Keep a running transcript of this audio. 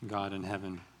God in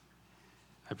heaven,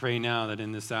 I pray now that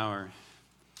in this hour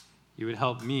you would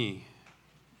help me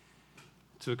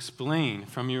to explain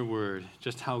from your word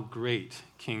just how great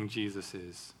King Jesus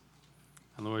is.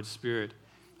 And Lord Spirit,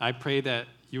 I pray that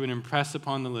you would impress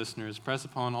upon the listeners, press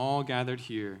upon all gathered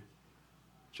here,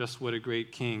 just what a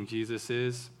great King Jesus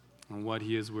is and what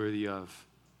he is worthy of.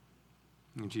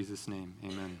 In Jesus' name,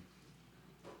 amen.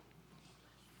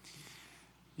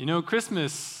 You know,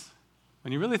 Christmas,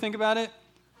 when you really think about it,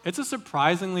 it's a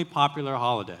surprisingly popular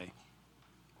holiday.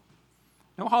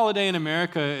 No holiday in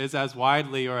America is as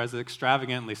widely or as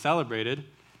extravagantly celebrated.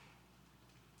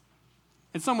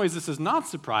 In some ways, this is not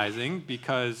surprising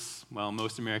because, well,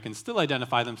 most Americans still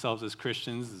identify themselves as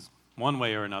Christians one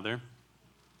way or another.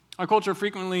 Our culture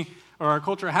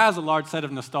has a large set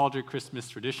of nostalgic Christmas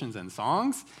traditions and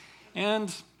songs, and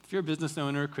if you're a business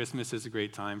owner, Christmas is a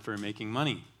great time for making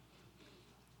money.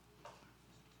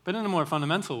 But in a more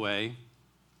fundamental way,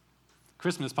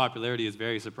 Christmas popularity is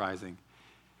very surprising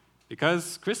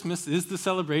because Christmas is the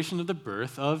celebration of the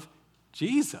birth of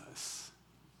Jesus.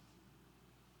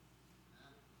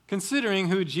 Considering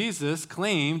who Jesus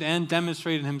claimed and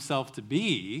demonstrated himself to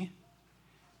be,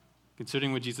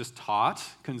 considering what Jesus taught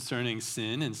concerning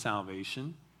sin and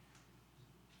salvation,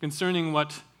 concerning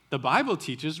what the Bible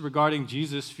teaches regarding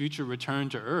Jesus' future return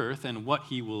to earth and what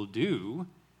he will do,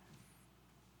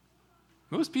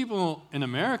 most people in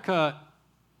America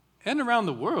and around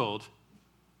the world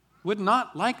would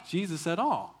not like Jesus at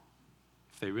all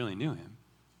if they really knew him.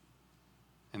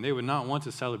 And they would not want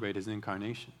to celebrate his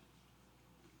incarnation.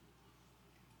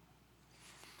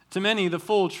 To many, the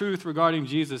full truth regarding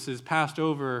Jesus is passed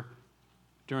over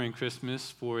during Christmas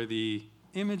for the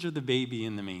image of the baby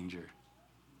in the manger.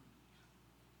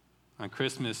 On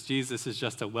Christmas, Jesus is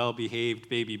just a well-behaved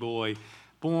baby boy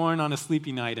born on a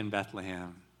sleepy night in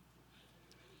Bethlehem.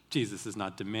 Jesus is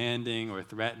not demanding or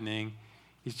threatening.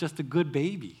 He's just a good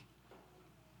baby.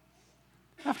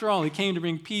 After all, he came to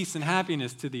bring peace and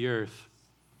happiness to the earth.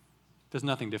 There's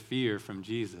nothing to fear from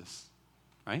Jesus,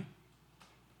 right?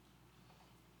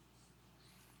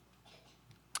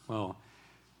 Well,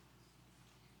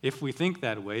 if we think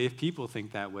that way, if people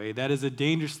think that way, that is a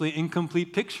dangerously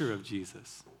incomplete picture of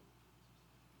Jesus.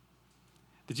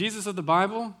 The Jesus of the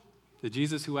Bible, the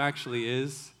Jesus who actually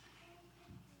is,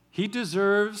 he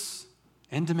deserves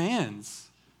and demands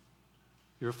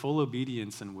your full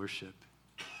obedience and worship.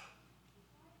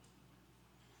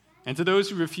 And to those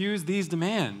who refuse these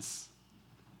demands,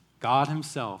 God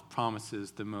himself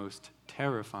promises the most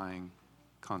terrifying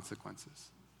consequences.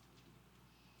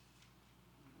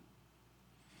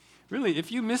 Really,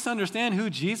 if you misunderstand who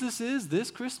Jesus is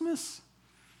this Christmas,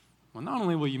 well, not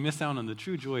only will you miss out on the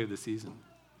true joy of the season,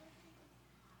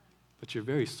 but your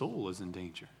very soul is in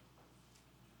danger.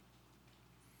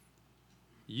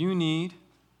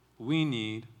 We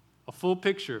need a full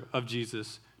picture of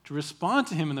Jesus to respond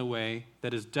to him in the way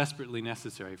that is desperately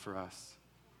necessary for us.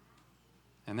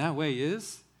 And that way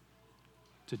is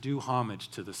to do homage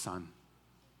to the Son.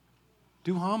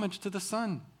 Do homage to the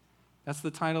Son. That's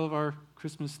the title of our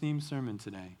Christmas-themed sermon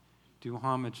today. Do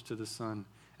homage to the Son.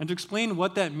 And to explain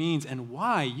what that means and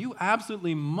why you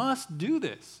absolutely must do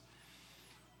this,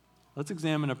 let's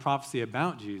examine a prophecy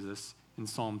about Jesus in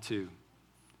Psalm 2.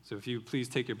 So if you please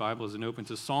take your Bibles and open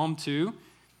to Psalm 2,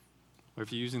 or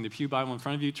if you're using the Pew Bible in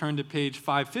front of you, turn to page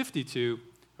 552,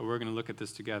 and we're going to look at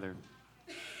this together.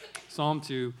 Psalm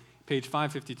 2, page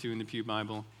 552 in the Pew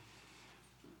Bible.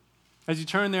 As you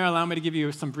turn there, allow me to give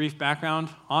you some brief background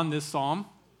on this psalm.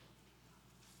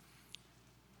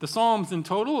 The Psalms in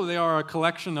total, they are a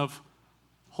collection of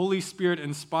Holy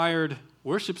Spirit-inspired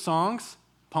worship songs,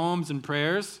 poems, and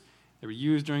prayers that were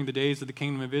used during the days of the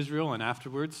Kingdom of Israel and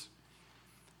afterwards.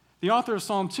 The author of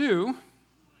Psalm 2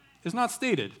 is not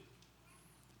stated,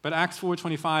 but Acts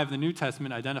 4:25 in the New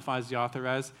Testament identifies the author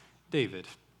as David.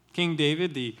 King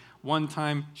David, the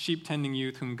one-time sheep-tending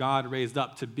youth whom God raised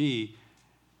up to be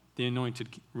the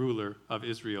anointed ruler of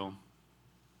Israel.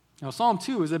 Now, Psalm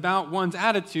 2 is about one's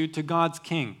attitude to God's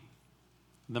king,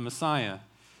 the Messiah.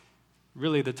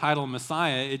 Really, the title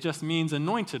Messiah, it just means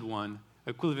anointed one,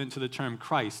 equivalent to the term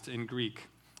Christ in Greek.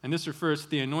 And this refers to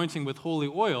the anointing with holy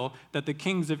oil that the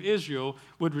kings of Israel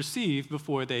would receive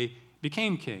before they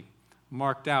became king,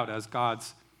 marked out as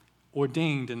God's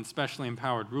ordained and specially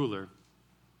empowered ruler.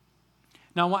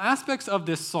 Now, while aspects of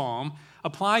this psalm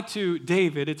apply to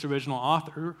David, its original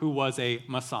author, who was a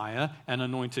Messiah, an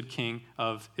anointed king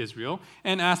of Israel,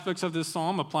 and aspects of this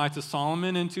psalm apply to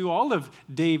Solomon and to all of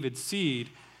David's seed,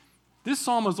 this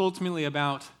psalm was ultimately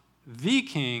about the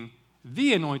king,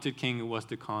 the anointed king who was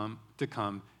to come,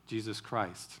 Jesus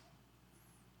Christ.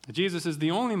 Jesus is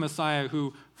the only Messiah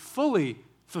who fully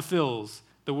fulfills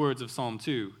the words of Psalm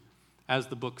 2, as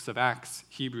the books of Acts,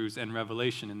 Hebrews, and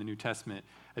Revelation in the New Testament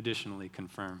additionally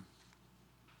confirm.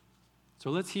 So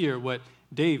let's hear what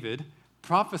David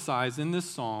prophesies in this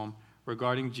psalm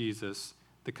regarding Jesus,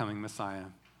 the coming Messiah.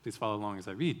 Please follow along as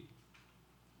I read.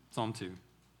 Psalm 2.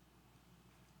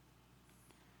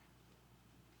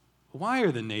 Why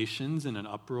are the nations in an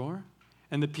uproar,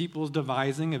 and the peoples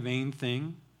devising a vain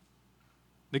thing?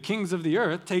 The kings of the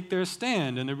earth take their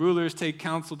stand, and the rulers take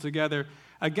counsel together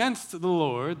against the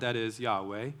Lord, that is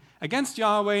Yahweh, against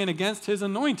Yahweh and against his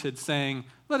anointed, saying,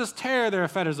 let us tear their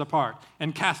fetters apart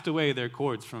and cast away their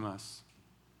cords from us.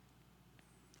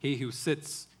 He who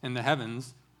sits in the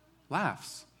heavens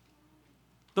laughs.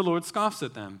 The Lord scoffs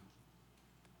at them.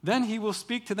 Then he will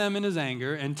speak to them in his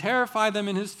anger and terrify them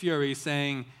in his fury,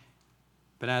 saying,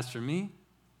 but as for me,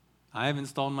 I have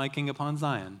installed my king upon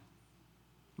Zion,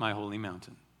 my holy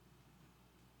mountain.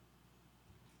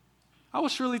 I will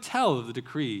surely tell of the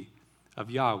decree of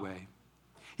Yahweh.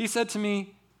 He said to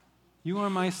me, you are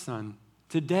my son.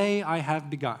 Today I have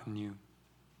begotten you.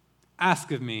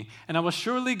 Ask of me, and I will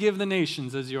surely give the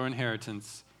nations as your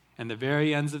inheritance, and the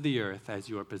very ends of the earth as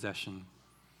your possession.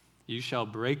 You shall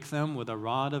break them with a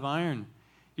rod of iron.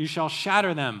 You shall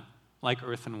shatter them like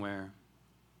earthenware.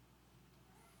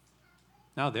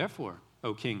 Now therefore,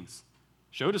 O kings,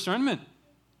 show discernment.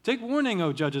 Take warning,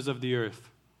 O judges of the earth.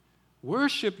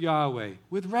 Worship Yahweh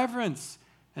with reverence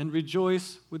and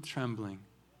rejoice with trembling.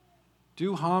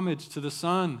 Do homage to the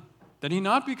Son, that he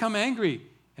not become angry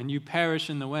and you perish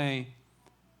in the way,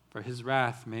 for his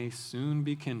wrath may soon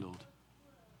be kindled.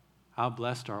 How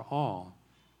blessed are all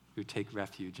who take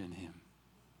refuge in him.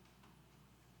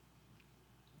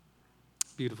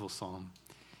 Beautiful psalm.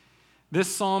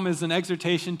 This psalm is an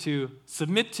exhortation to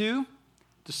submit to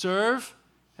serve,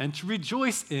 and to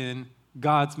rejoice in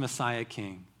God's Messiah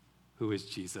King, who is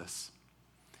Jesus.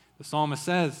 The psalmist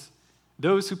says,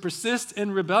 those who persist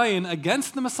in rebellion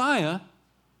against the Messiah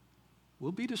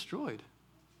will be destroyed,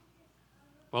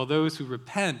 while those who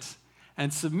repent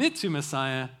and submit to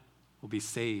Messiah will be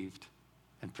saved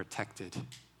and protected.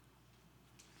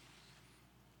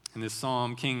 In this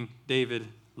psalm, King David,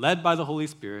 led by the Holy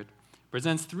Spirit,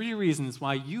 presents 3 reasons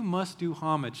why you must do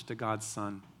homage to God's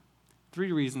Son.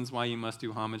 3 reasons why you must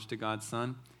do homage to God's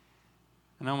Son.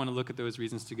 And I want to look at those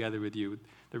reasons together with you.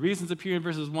 The reasons appear in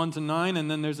verses 1 to 9,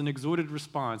 and then there's an exhorted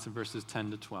response in verses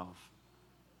 10 to 12.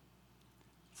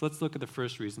 So let's look at the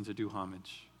first reason to do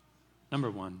homage. Number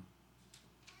 1,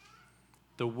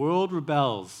 the world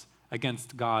rebels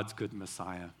against God's good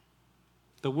Messiah.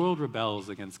 The world rebels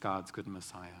against God's good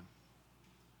Messiah.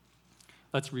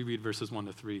 Let's reread verses 1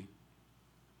 to 3.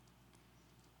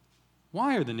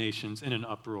 Why are the nations in an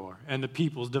uproar and the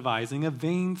peoples devising a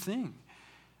vain thing?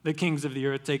 The kings of the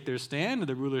earth take their stand, and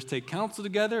the rulers take counsel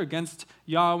together against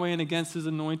Yahweh and against his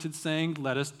anointed, saying,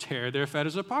 let us tear their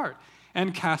fetters apart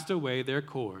and cast away their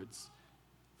cords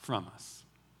from us.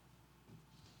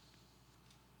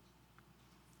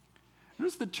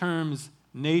 Notice the terms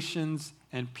nations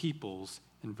and peoples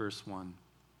in verse 1.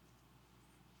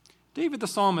 David the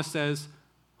psalmist says,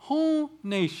 whole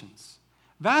nations,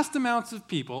 vast amounts of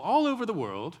people all over the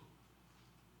world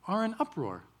are in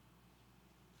uproar.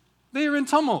 They are in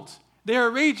tumult. They are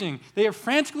raging. They are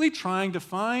frantically trying to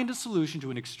find a solution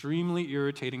to an extremely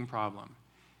irritating problem.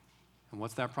 And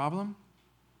what's that problem?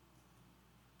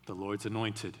 The Lord's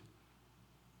anointed,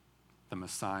 the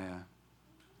Messiah.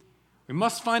 We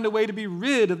must find a way to be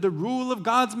rid of the rule of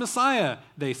God's Messiah,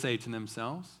 they say to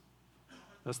themselves.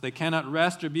 Thus they cannot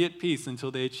rest or be at peace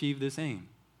until they achieve this aim.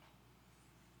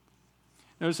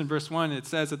 Notice in verse 1, it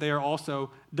says that they are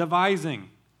also devising.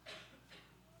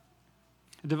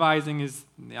 Devising is,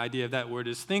 the idea of that word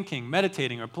is thinking,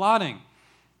 meditating, or plotting.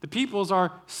 The peoples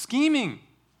are scheming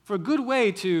for a good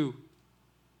way to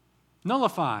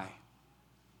nullify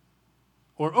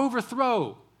or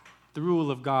overthrow the rule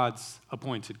of God's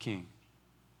appointed king.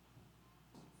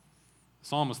 The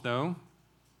psalmist, though,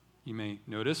 you may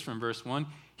notice from verse 1,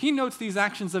 he notes these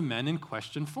actions of men in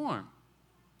question form.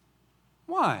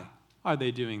 Why are they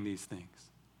doing these things?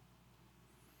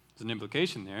 There's an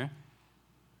implication there.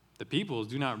 The peoples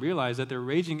do not realize that their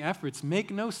raging efforts make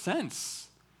no sense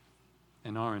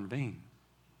and are in vain.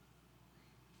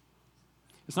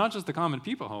 It's not just the common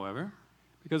people, however,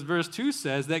 because verse 2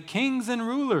 says that kings and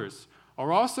rulers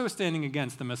are also standing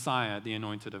against the Messiah, the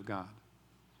anointed of God.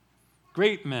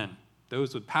 Great men,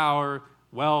 those with power,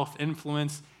 wealth,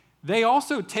 influence, they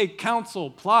also take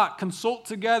counsel, plot, consult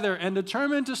together, and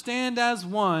determine to stand as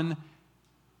one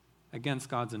against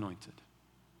God's anointed.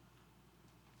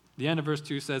 The end of verse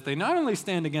 2 says they not only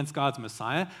stand against God's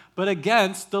Messiah, but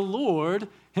against the Lord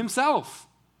himself.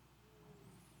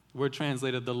 The word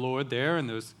translated the Lord there in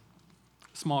those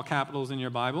small capitals in your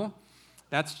Bible,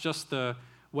 that's just the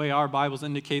way our Bibles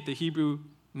indicate the Hebrew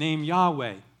name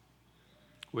Yahweh,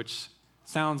 which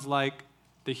sounds like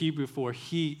the Hebrew for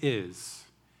He is.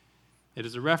 It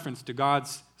is a reference to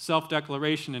God's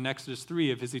self-declaration in Exodus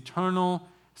 3 of His eternal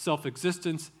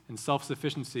self-existence and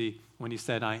self-sufficiency when He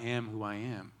said, I am who I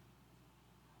am.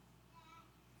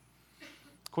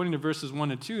 According to verses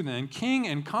 1 and 2 then, king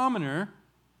and commoner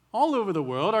all over the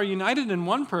world are united in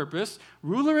one purpose,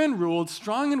 ruler and ruled,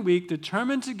 strong and weak,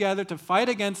 determined together to fight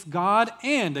against God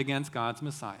and against God's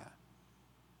Messiah.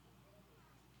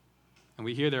 And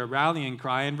we hear their rallying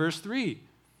cry in verse 3.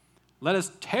 Let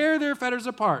us tear their fetters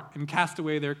apart and cast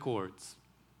away their cords.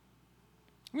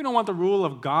 We don't want the rule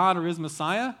of God or His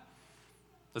Messiah.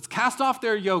 Let's cast off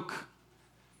their yoke.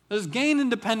 Let's gain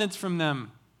independence from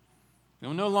them. We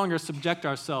will no longer subject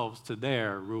ourselves to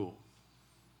their rule.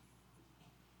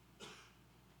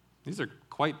 These are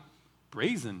quite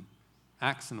brazen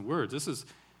acts and words. This is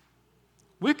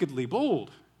wickedly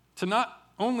bold to not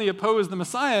only oppose the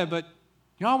Messiah, but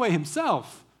Yahweh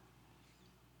Himself.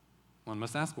 One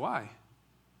must ask why.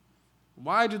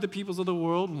 Why do the peoples of the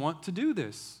world want to do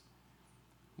this?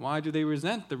 Why do they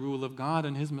resent the rule of God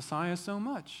and His Messiah so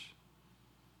much?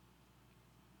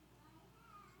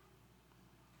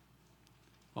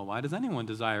 Well, why does anyone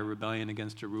desire rebellion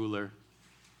against a ruler?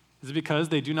 Is it because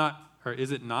they do not, or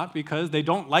is it not because they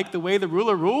don't like the way the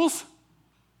ruler rules?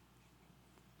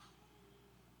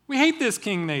 We hate this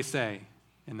king, they say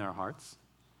in their hearts.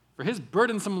 For his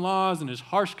burdensome laws and his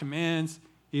harsh commands,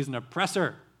 he is an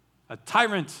oppressor, a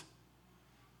tyrant.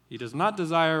 He does not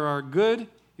desire our good.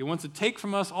 He wants to take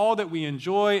from us all that we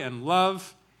enjoy and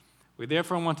love. We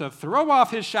therefore want to throw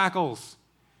off his shackles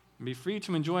and be free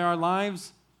to enjoy our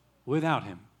lives without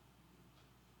him.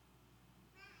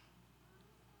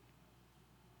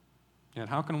 Yet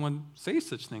how can one say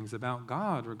such things about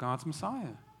God or God's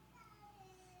Messiah?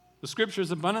 The Scriptures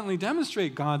abundantly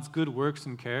demonstrate God's good works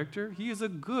and character. He is a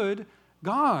good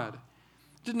God.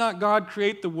 Did not God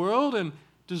create the world and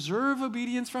deserve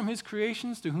obedience from His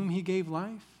creations to whom He gave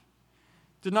life?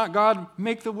 Did not God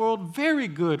make the world very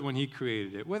good when He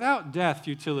created it, without death,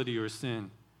 futility, or sin?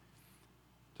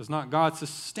 Does not God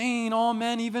sustain all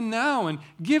men even now and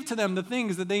give to them the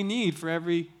things that they need for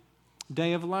every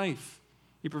day of life?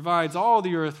 He provides all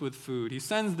the earth with food. He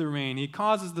sends the rain. He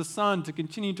causes the sun to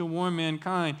continue to warm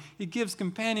mankind. He gives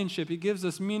companionship. He gives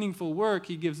us meaningful work.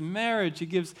 He gives marriage. He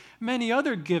gives many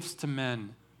other gifts to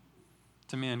men,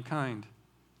 to mankind.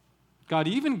 God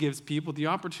even gives people the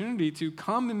opportunity to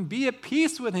come and be at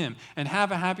peace with Him and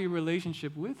have a happy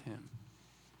relationship with Him.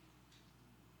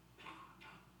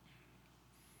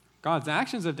 God's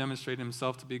actions have demonstrated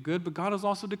Himself to be good, but God has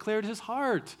also declared His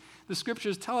heart. The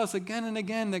Scriptures tell us again and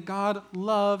again that God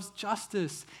loves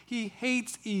justice. He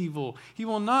hates evil. He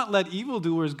will not let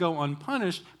evildoers go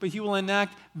unpunished, but He will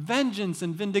enact vengeance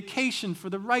and vindication for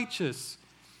the righteous.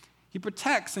 He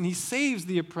protects and He saves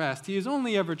the oppressed. He is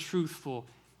only ever truthful.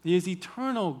 He is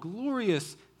eternal,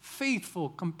 glorious, faithful,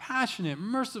 compassionate,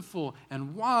 merciful,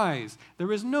 and wise.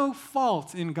 There is no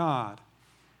fault in God.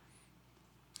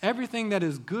 Everything that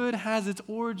is good has its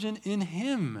origin in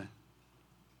Him.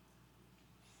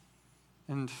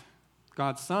 And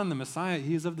God's Son, the Messiah,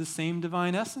 He is of the same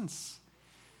divine essence.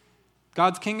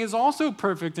 God's King is also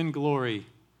perfect in glory,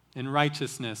 in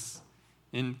righteousness,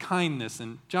 in kindness,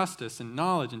 and justice, and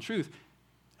knowledge, and truth.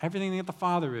 Everything that the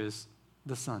Father is,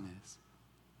 the Son is.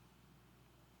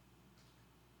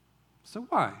 So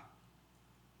why?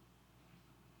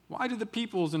 Why do the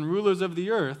peoples and rulers of the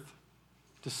earth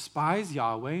despise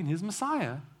Yahweh and His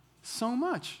Messiah so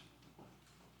much?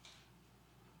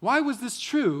 Why was this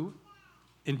true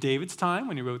in David's time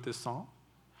when he wrote this psalm?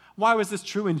 Why was this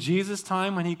true in Jesus'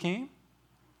 time when He came?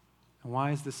 And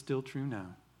why is this still true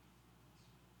now?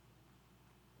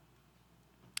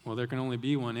 Well, there can only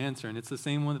be one answer, and it's the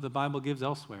same one that the Bible gives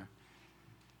elsewhere.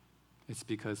 It's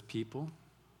because people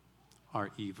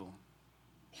are evil.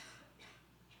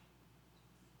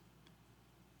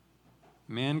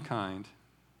 Mankind,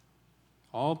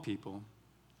 all people,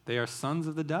 they are sons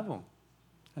of the devil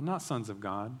and not sons of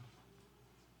God.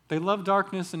 They love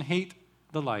darkness and hate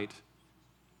the light,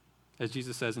 as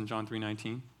Jesus says in John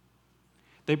 3:19.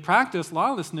 They practice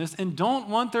lawlessness and don't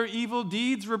want their evil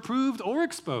deeds reproved or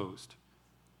exposed.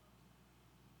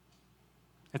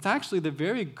 It's actually the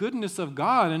very goodness of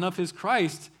God and of His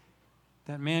Christ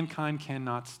that mankind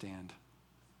cannot stand.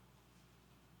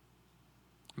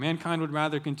 Mankind would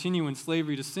rather continue in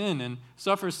slavery to sin and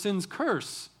suffer sin's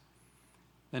curse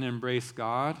than embrace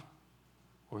God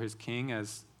or His King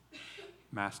as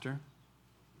master.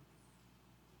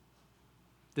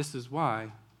 This is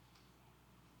why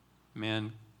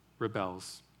man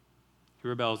rebels. He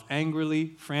rebels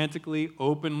angrily, frantically,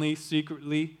 openly,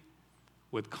 secretly,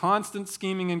 with constant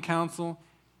scheming and counsel,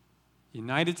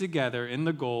 united together in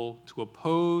the goal to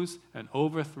oppose and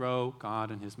overthrow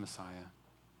God and his Messiah.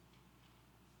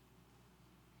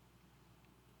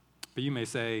 But you may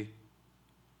say,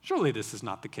 surely this is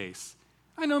not the case.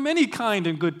 I know many kind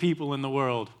and good people in the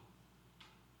world.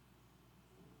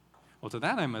 Well, to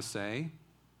that I must say,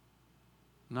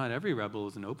 not every rebel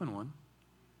is an open one.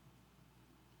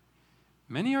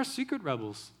 Many are secret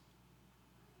rebels,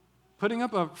 putting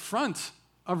up a front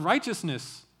of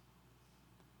righteousness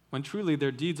when truly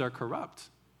their deeds are corrupt,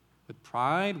 with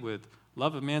pride, with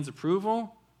love of man's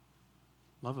approval,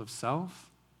 love of self.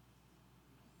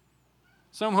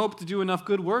 Some hope to do enough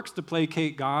good works to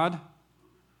placate God,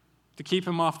 to keep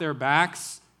him off their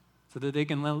backs so that they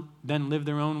can then live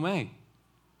their own way.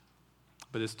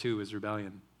 But this too is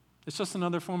rebellion. It's just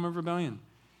another form of rebellion.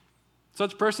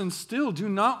 Such persons still do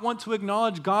not want to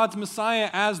acknowledge God's Messiah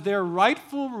as their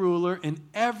rightful ruler in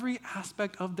every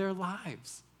aspect of their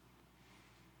lives.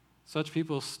 Such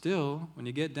people still, when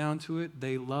you get down to it,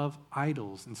 they love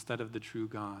idols instead of the true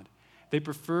God. They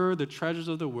prefer the treasures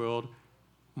of the world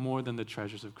more than the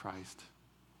treasures of Christ.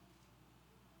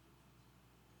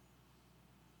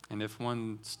 And if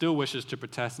one still wishes to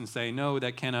protest and say, no,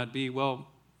 that cannot be, well,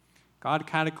 God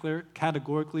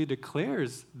categorically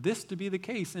declares this to be the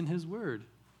case in his word.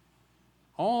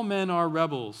 All men are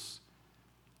rebels.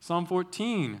 Psalm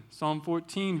 14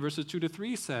 verses 2 to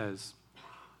 3 says,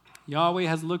 Yahweh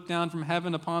has looked down from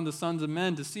heaven upon the sons of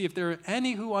men to see if there are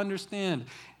any who understand,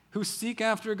 who seek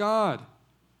after God.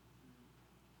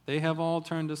 They have all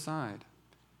turned aside.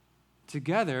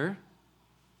 Together,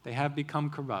 they have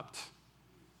become corrupt.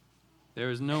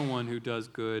 There is no one who does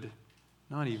good,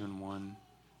 not even one.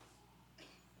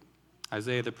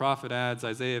 Isaiah the prophet adds,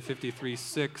 Isaiah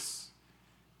 53:6,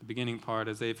 the beginning part,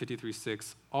 Isaiah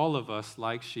 53:6, all of us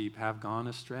like sheep have gone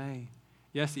astray.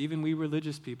 Yes, even we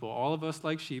religious people, all of us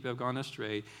like sheep have gone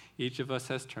astray. Each of us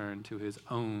has turned to his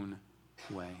own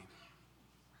way.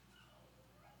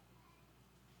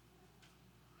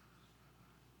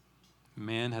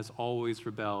 Man has always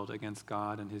rebelled against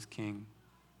God and his king.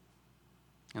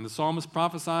 And the psalmist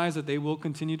prophesies that they will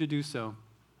continue to do so,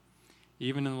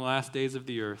 even in the last days of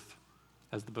the earth,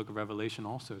 as the book of Revelation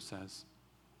also says.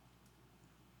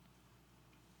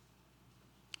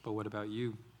 But what about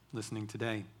you listening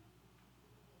today?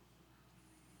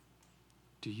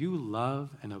 Do you love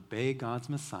and obey God's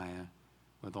Messiah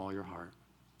with all your heart?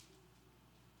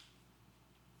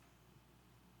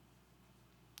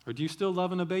 Or do you still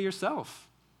love and obey yourself?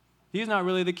 He's not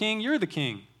really the king, you're the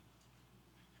king.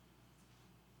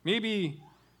 Maybe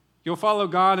you'll follow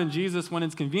God and Jesus when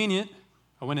it's convenient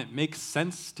or when it makes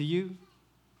sense to you.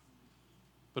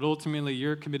 But ultimately,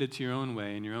 you're committed to your own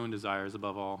way and your own desires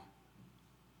above all.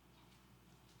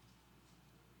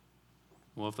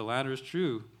 Well, if the latter is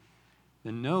true,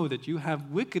 then know that you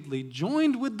have wickedly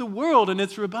joined with the world in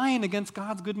its rebellion against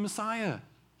God's good Messiah.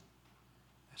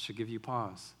 That should give you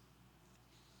pause.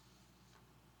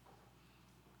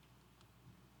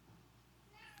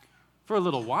 For a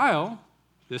little while,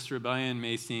 this rebellion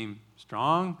may seem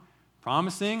strong,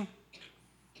 promising.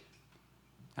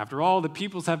 After all, the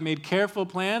peoples have made careful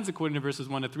plans, according to verses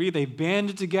 1 to 3. They've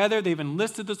banded together. They've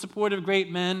enlisted the support of great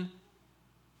men.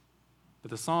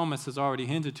 But the psalmist has already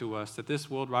hinted to us that this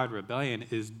worldwide rebellion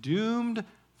is doomed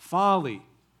folly.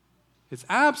 It's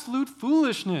absolute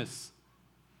foolishness.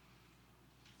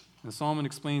 And the psalmist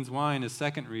explains why in his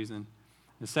second reason.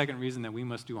 The second reason that we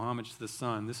must do homage to the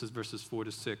Son. This is verses 4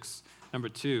 to 6. Number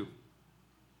 2.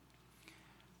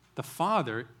 The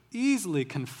Father easily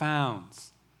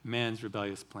confounds man's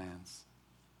rebellious plans.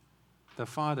 The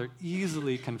Father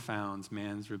easily confounds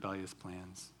man's rebellious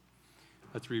plans.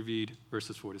 Let's reread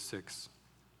verses 4 to 6.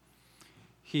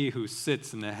 He who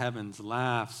sits in the heavens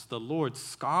laughs. The Lord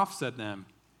scoffs at them.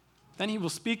 Then he will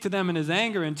speak to them in his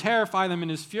anger and terrify them in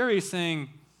his fury, saying,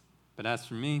 But as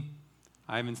for me,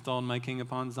 I have installed my king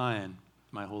upon Zion,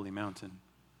 my holy mountain.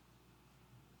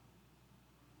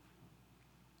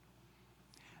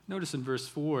 Notice in verse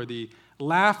 4 the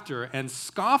laughter and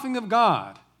scoffing of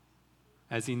God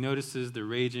as he notices the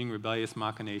raging, rebellious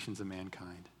machinations of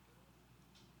mankind.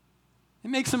 It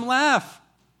makes him laugh.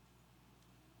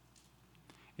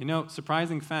 You know,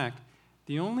 surprising fact,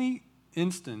 the only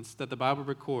instance that the Bible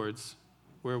records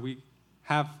where we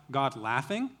have God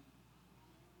laughing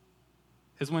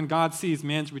is when God sees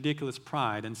man's ridiculous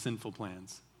pride and sinful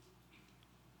plans.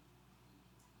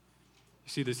 You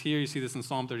see this here, you see this in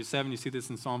Psalm 37, you see this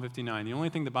in Psalm 59. The only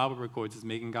thing the Bible records is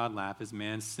making God laugh is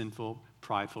man's sinful,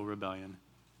 prideful rebellion.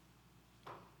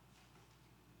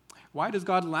 Why does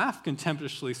God laugh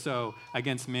contemptuously so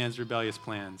against man's rebellious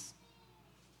plans?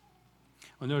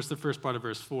 Well, notice the first part of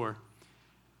verse 4.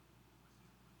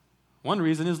 One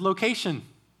reason is location.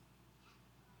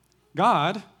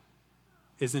 God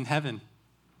is in heaven.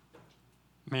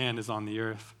 Man is on the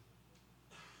earth.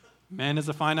 Man is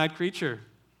a finite creature.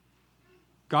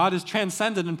 God is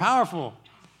transcendent and powerful.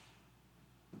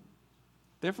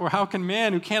 Therefore, how can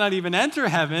man who cannot even enter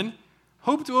heaven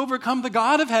hope to overcome the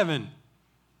God of heaven?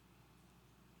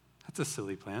 That's a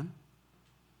silly plan.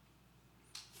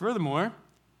 Furthermore,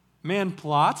 man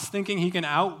plots thinking he can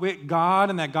outwit God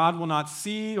and that God will not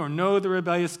see or know the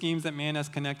rebellious schemes that man has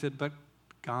connected, but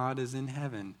God is in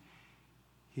heaven.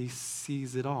 He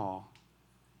sees it all.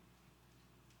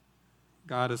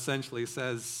 God essentially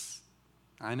says,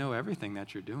 I know everything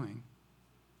that you're doing.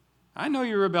 I know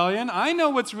your rebellion. I know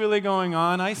what's really going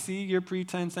on. I see your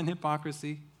pretense and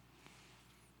hypocrisy.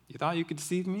 You thought you could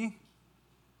deceive me?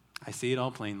 I see it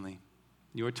all plainly.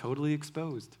 You are totally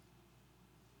exposed.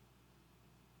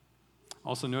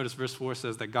 Also notice verse 4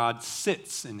 says that God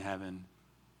sits in heaven.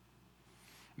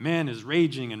 Man is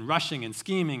raging and rushing and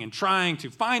scheming and trying to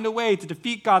find a way to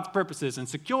defeat God's purposes and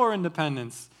secure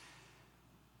independence.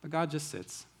 But God just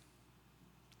sits,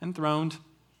 enthroned,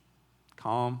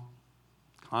 calm,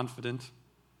 confident,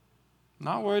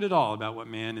 not worried at all about what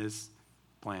man is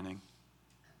planning.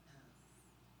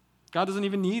 God doesn't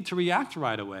even need to react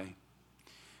right away,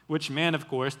 which man, of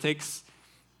course, takes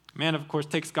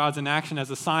God's inaction as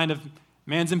a sign of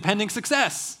man's impending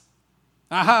success.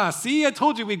 Aha, see, I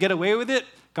told you we'd get away with it.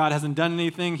 God hasn't done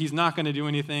anything. He's not going to do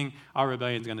anything. Our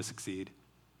rebellion's going to succeed.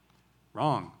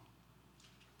 Wrong.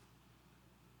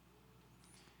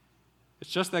 It's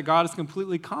just that God is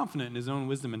completely confident in his own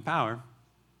wisdom and power,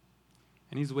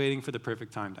 and he's waiting for the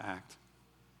perfect time to act.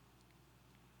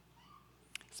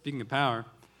 Speaking of power,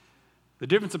 the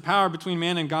difference of power between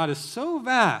man and God is so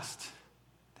vast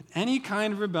that any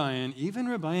kind of rebellion, even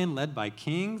rebellion led by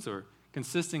kings or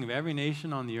consisting of every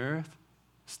nation on the earth,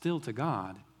 still to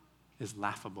God is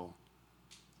laughable.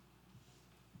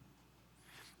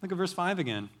 Look at verse 5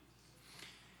 again.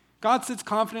 God sits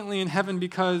confidently in heaven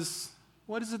because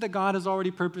what is it that God has already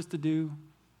purposed to do?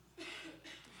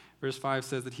 Verse 5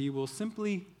 says that he will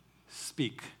simply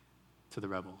speak to the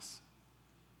rebels.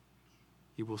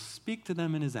 He will speak to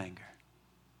them in his anger.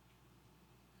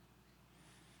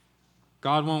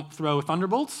 God won't throw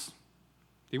thunderbolts.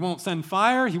 He won't send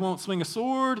fire. He won't swing a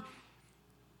sword.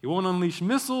 He won't unleash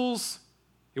missiles.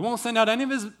 He won't send out any of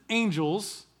his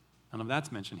angels. None of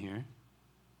that's mentioned here.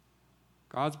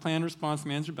 God's planned response to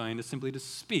man's rebellion is simply to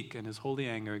speak in his holy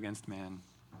anger against man.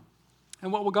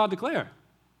 And what will God declare?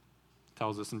 It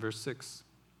tells us in verse 6.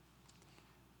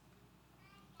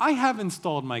 I have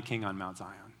installed my king on Mount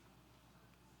Zion.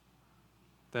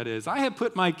 That is, I have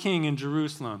put my king in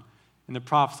Jerusalem in the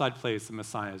prophesied place of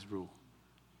Messiah's rule.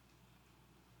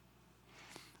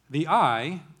 The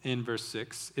I in verse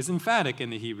 6 is emphatic in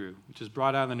the Hebrew, which is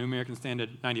brought out of the New American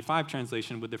Standard 95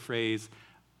 translation with the phrase,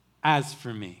 as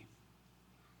for me.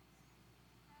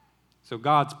 So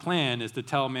God's plan is to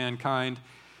tell mankind,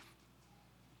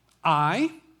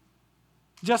 I,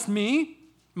 just me,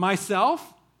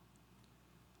 myself,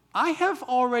 I have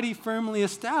already firmly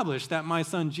established that my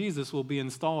son Jesus will be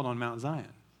installed on Mount Zion.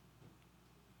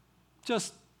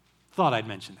 Just thought I'd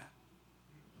mention that.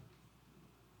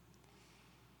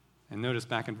 And notice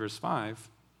back in verse 5,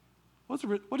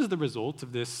 what is the result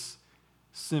of this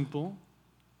simple,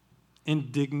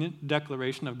 indignant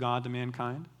declaration of God to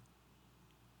mankind?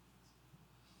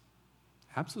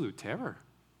 Absolute terror.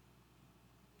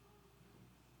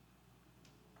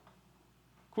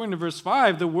 According to verse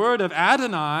 5, the word of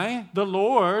Adonai, the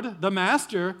Lord, the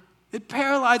Master, it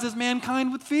paralyzes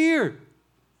mankind with fear.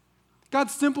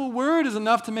 God's simple word is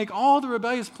enough to make all the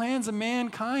rebellious plans of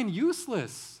mankind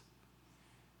useless.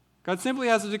 God simply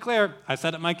has to declare, I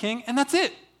set up my king, and that's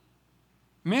it.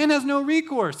 Man has no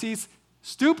recourse. He's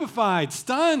stupefied,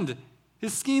 stunned.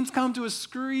 His schemes come to a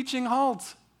screeching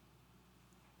halt.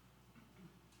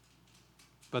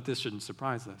 But this shouldn't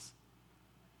surprise us.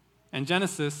 In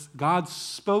Genesis, God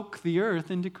spoke the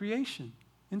earth into creation,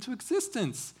 into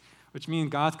existence, which means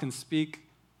God can speak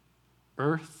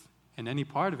earth and any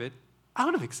part of it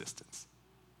out of existence.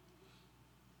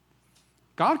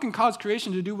 God can cause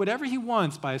creation to do whatever he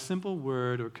wants by a simple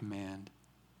word or command.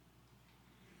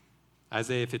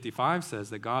 Isaiah 55 says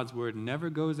that God's word never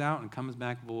goes out and comes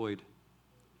back void.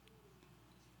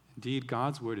 Indeed,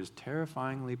 God's word is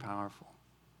terrifyingly powerful.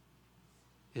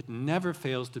 It never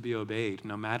fails to be obeyed,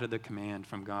 no matter the command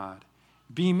from God.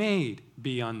 Be made,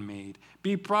 be unmade.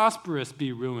 Be prosperous,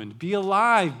 be ruined. Be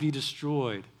alive, be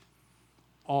destroyed.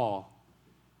 All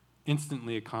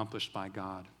instantly accomplished by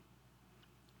God.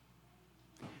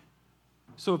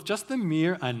 So if just the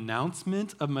mere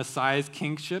announcement of Messiah's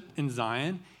kingship in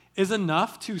Zion is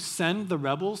enough to send the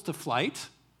rebels to flight,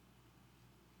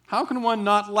 how can one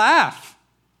not laugh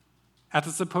at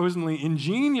the supposedly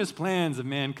ingenious plans of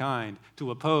mankind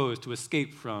to oppose, to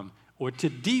escape from, or to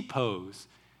depose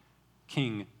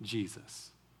King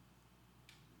Jesus?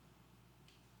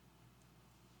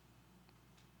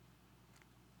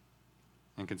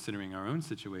 And considering our own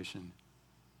situation,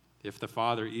 if the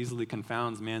Father easily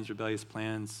confounds man's rebellious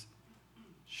plans,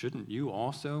 shouldn't you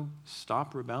also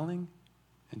stop rebelling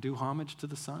and do homage to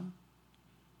the Son?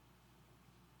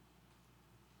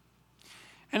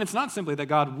 And it's not simply that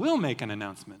God will make an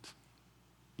announcement.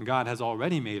 God has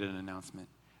already made an announcement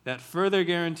that further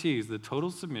guarantees the total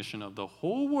submission of the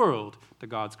whole world to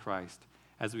God's Christ,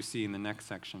 as we see in the next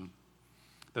section.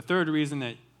 The third reason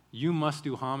that you must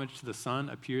do homage to the Son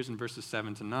appears in verses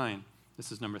 7 to 9.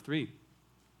 This is number 3.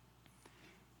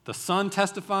 The Son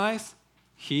testifies,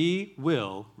 he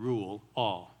will rule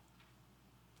all.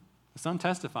 The Son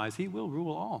testifies, he will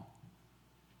rule all.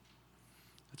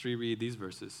 Let's reread these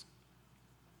verses.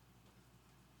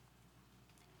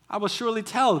 I will surely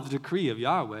tell of the decree of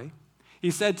Yahweh. He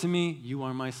said to me, you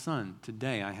are my son.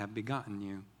 Today I have begotten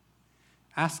you.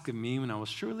 Ask of me, and I will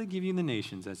surely give you the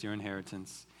nations as your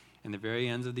inheritance, and the very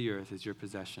ends of the earth as your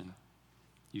possession.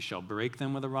 You shall break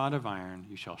them with a rod of iron.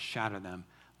 You shall shatter them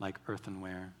like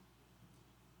earthenware.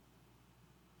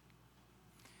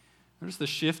 Notice the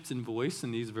shift in voice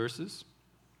in these verses.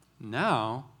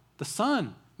 Now, the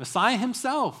Son, Messiah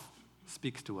himself,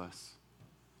 speaks to us.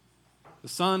 The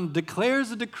Son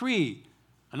declares a decree,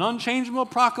 an unchangeable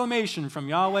proclamation from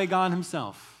Yahweh God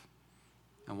himself.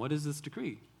 And what is this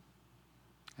decree?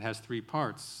 It has 3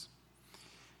 parts.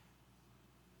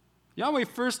 Yahweh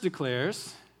first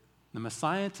declares the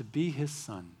Messiah to be his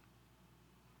Son.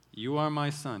 You are my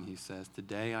Son, he says.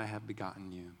 Today I have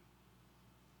begotten you.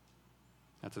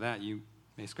 After that, you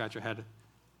may scratch your head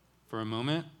for a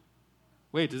moment.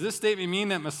 Wait, does this statement mean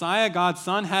that Messiah, God's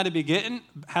Son, had a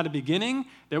beginning?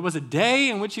 There was a day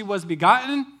in which he was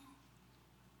begotten?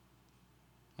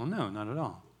 Well, no, not at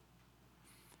all.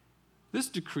 This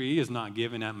decree is not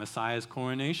given at Messiah's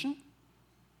coronation.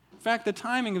 In fact, the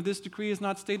timing of this decree is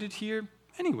not stated here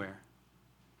anywhere.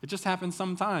 It just happened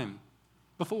sometime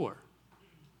before.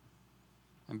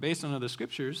 And based on other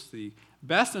scriptures, the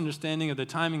best understanding of the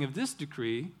timing of this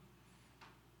decree,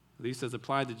 at least as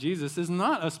applied to Jesus, is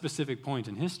not a specific point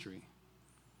in history,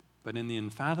 but in the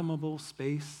unfathomable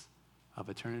space of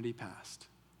eternity past.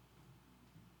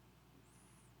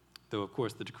 Though, of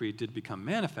course, the decree did become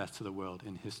manifest to the world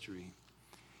in history.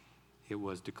 It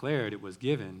was declared, it was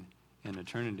given in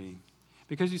eternity.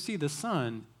 Because you see, the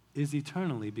Son is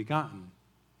eternally begotten.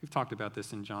 We've talked about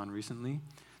this in John recently.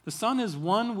 The Son is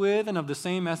one with and of the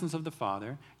same essence of the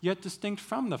Father, yet distinct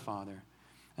from the Father.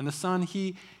 And the Son,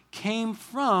 he came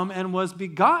from and was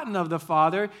begotten of the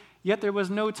Father, yet there was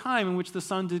no time in which the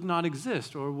Son did not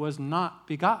exist or was not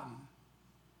begotten.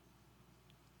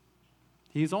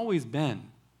 He's always been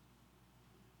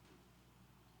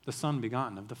the Son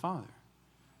begotten of the Father.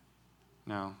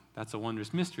 Now, that's a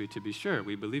wondrous mystery, to be sure.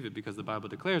 We believe it because the Bible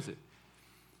declares it.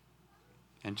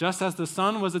 And just as the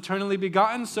Son was eternally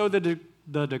begotten, so the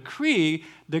decree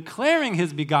declaring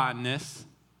his begottenness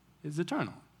is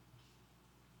eternal.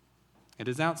 It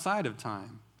is outside of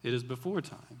time. It is before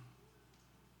time.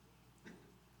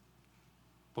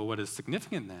 But what is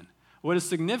significant then? What is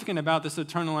significant about this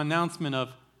eternal announcement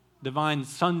of divine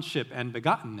sonship and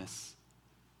begottenness?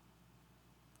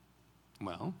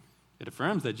 Well, it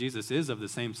affirms that Jesus is of the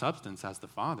same substance as the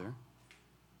Father.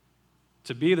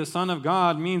 To be the Son of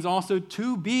God means also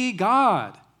to be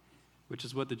God, which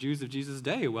is what the Jews of Jesus'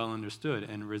 day well understood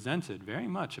and resented very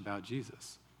much about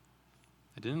Jesus.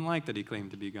 They didn't like that he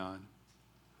claimed to be God.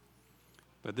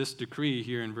 But this decree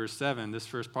here in verse 7, this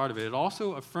first part of it, it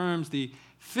also affirms the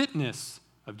fitness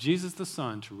of Jesus the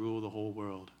Son to rule the whole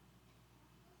world.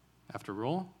 After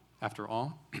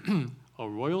all, a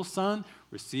royal son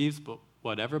receives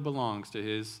whatever belongs to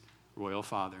his royal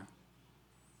father.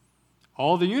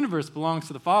 All the universe belongs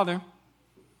to the Father.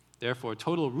 Therefore,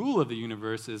 total rule of the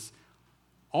universe is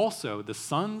also the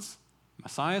Son's,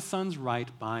 Messiah's Son's right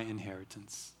by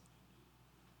inheritance.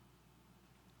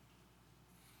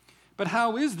 But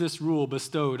how is this rule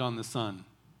bestowed on the Son?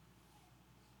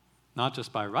 Not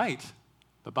just by right,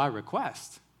 but by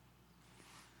request.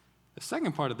 The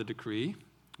second part of the decree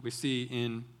we see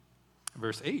in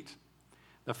verse 8.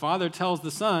 The Father tells the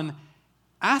Son,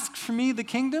 ask for me the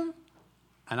kingdom,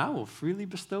 and I will freely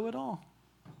bestow it all.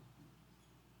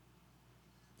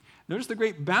 Notice the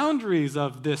great boundaries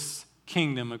of this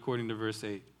kingdom, according to verse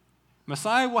 8.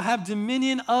 Messiah will have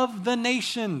dominion of the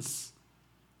nations,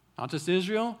 not just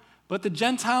Israel, but the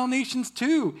Gentile nations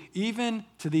too, even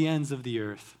to the ends of the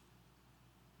earth.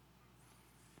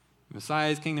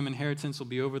 Messiah's kingdom inheritance will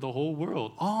be over the whole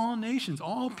world. All nations,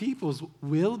 all peoples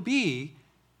will be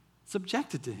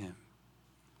subjected to him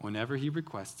whenever he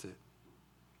requests it.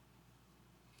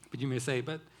 But you may say,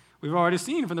 but we've already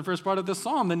seen from the first part of the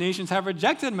psalm, the nations have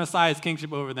rejected Messiah's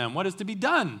kingship over them. What is to be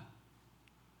done?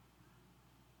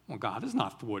 Well, God is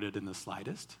not thwarted in the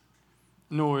slightest,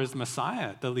 nor is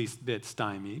Messiah the least bit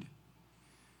stymied.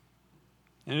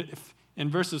 And if in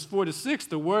verses 4 to 6,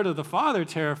 the word of the Father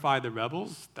terrified the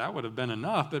rebels, that would have been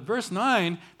enough. But verse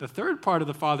 9, the third part of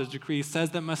the Father's decree,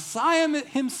 says that Messiah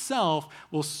himself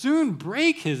will soon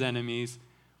break his enemies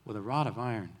with a rod of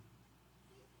iron.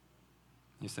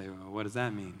 You say, well, what does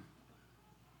that mean?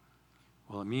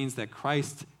 Well, it means that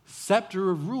Christ's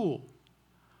scepter of rule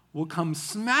will come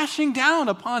smashing down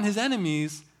upon his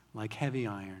enemies like heavy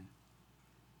iron,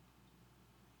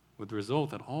 with the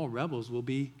result that all rebels will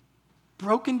be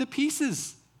broken to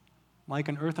pieces like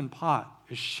an earthen pot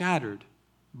is shattered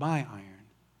by iron.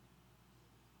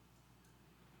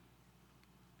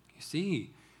 You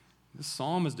see, this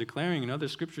psalm is declaring, and other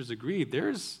scriptures agree,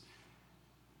 there's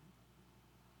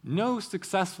no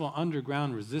successful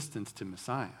underground resistance to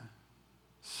Messiah.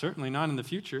 Certainly not in the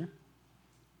future.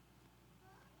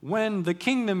 When the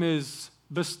kingdom is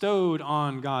bestowed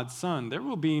on God's Son, there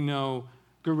will be no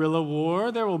guerrilla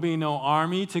war. There will be no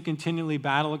army to continually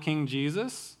battle King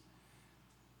Jesus.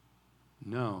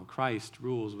 No, Christ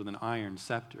rules with an iron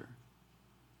scepter.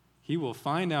 He will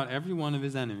find out every one of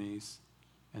his enemies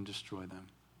and destroy them.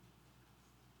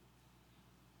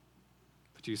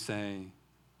 But you say,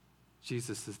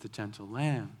 Jesus is the gentle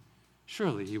lamb.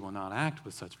 Surely he will not act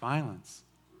with such violence.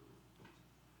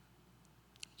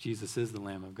 Jesus is the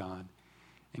Lamb of God,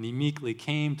 and he meekly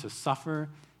came to suffer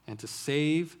and to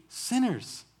save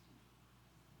sinners.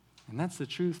 And that's the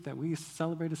truth that we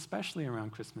celebrate especially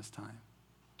around Christmas time.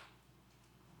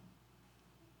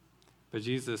 But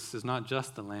Jesus is not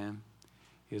just the lamb.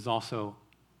 He is also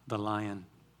the lion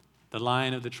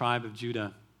of the tribe of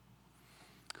Judah,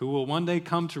 who will one day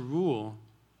come to rule.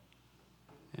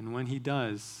 And when he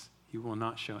does, he will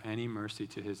not show any mercy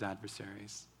to his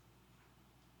adversaries.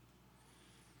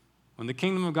 When the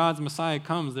kingdom of God's Messiah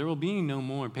comes, there will be no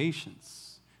more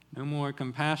patience, no more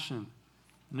compassion,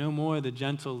 no more the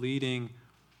gentle leading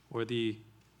or the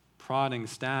prodding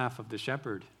staff of the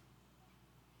shepherd.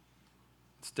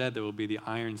 Instead, there will be the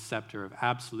iron scepter of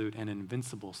absolute and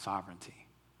invincible sovereignty.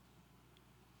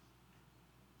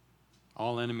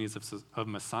 All enemies of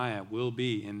Messiah will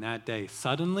be, in that day,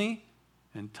 suddenly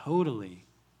and totally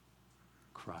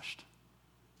crushed.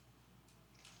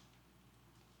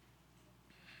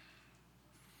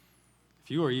 If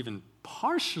you are even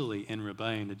partially in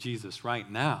rebellion to Jesus right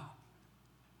now,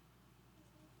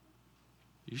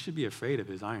 you should be afraid of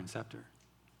his iron scepter.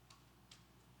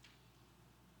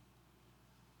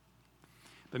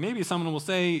 But maybe someone will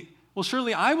say, well,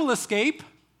 surely I will escape.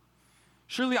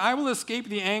 Surely I will escape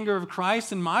the anger of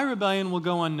Christ and my rebellion will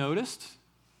go unnoticed.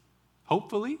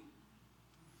 Hopefully.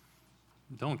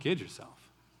 Don't kid yourself.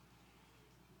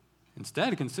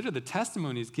 Instead, consider the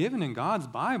testimonies given in God's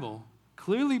Bible,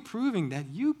 clearly proving that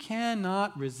you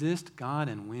cannot resist God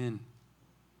and win.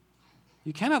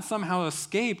 You cannot somehow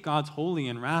escape God's holy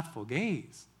and wrathful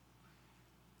gaze.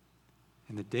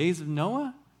 In the days of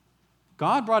Noah,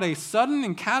 God brought a sudden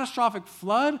and catastrophic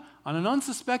flood on an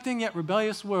unsuspecting yet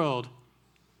rebellious world,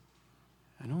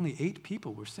 and only 8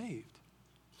 people were saved.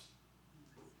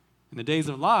 In the days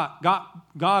of Lot,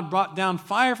 God brought down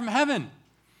fire from heaven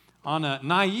on a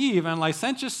naive and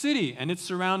licentious city and its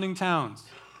surrounding towns.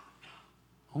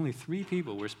 Only 3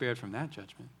 people were spared from that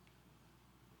judgment.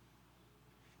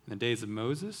 In the days of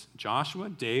Moses, Joshua,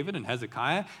 David, and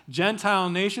Hezekiah, Gentile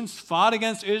nations fought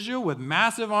against Israel with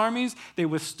massive armies. They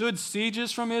withstood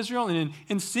sieges from Israel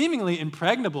in seemingly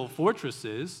impregnable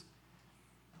fortresses.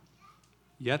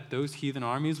 Yet those heathen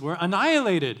armies were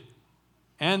annihilated,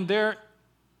 and their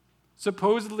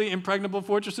supposedly impregnable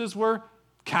fortresses were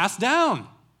cast down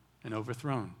and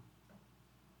overthrown.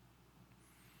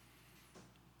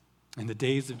 In the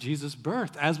days of Jesus'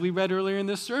 birth, as we read earlier in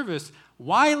this service,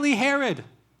 wily Herod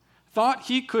thought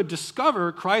he could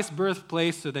discover Christ's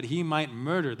birthplace so that he might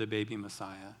murder the baby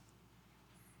Messiah.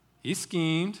 He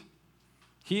schemed,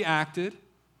 he acted,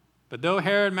 but though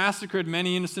Herod massacred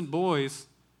many innocent boys,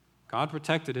 God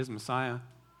protected his Messiah,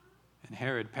 and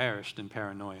Herod perished in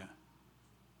paranoia.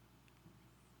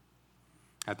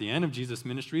 At the end of Jesus'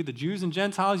 ministry, the Jews and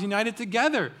Gentiles united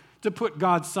together to put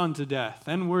God's Son to death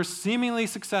and were seemingly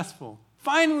successful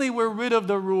Finally, we're rid of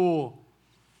the rule.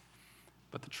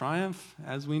 But the triumph,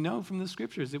 as we know from the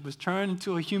scriptures, it was turned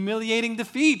into a humiliating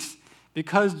defeat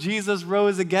because Jesus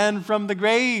rose again from the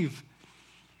grave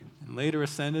and later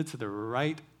ascended to the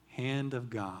right hand of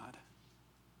God.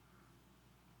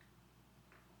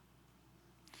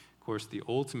 Of course, the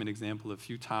ultimate example of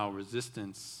futile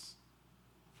resistance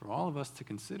for all of us to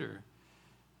consider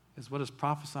is what is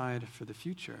prophesied for the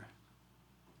future.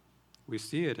 We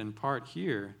see it in part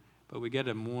here, but we get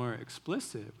a more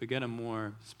explicit, we get a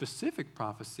more specific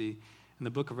prophecy in the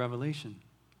book of Revelation.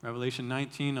 Revelation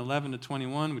 19, 11 to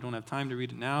 21. We don't have time to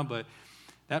read it now, but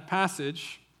that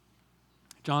passage,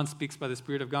 John speaks by the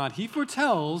Spirit of God. He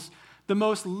foretells the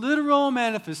most literal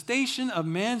manifestation of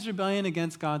man's rebellion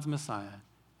against God's Messiah.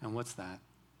 And what's that?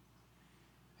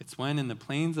 It's when in the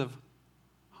plains of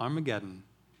Armageddon,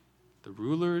 the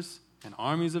rulers and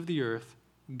armies of the earth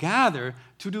gather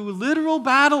to do literal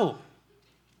battle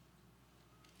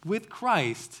with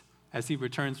Christ as he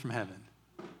returns from heaven.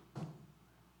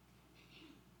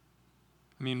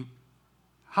 I mean,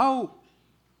 how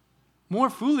more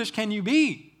foolish can you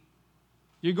be?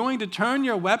 You're going to turn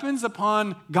your weapons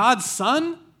upon God's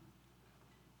Son?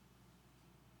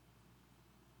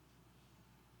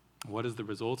 What is the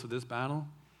result of this battle?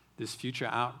 This future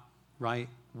outright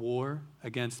war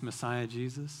against Messiah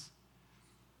Jesus?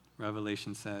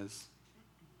 Revelation says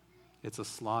it's a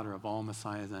slaughter of all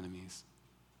Messiah's enemies.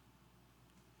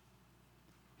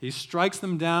 He strikes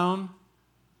them down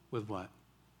with what?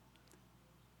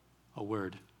 A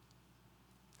word.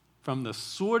 From the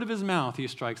sword of his mouth, he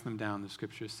strikes them down, the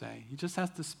scriptures say. He just has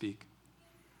to speak.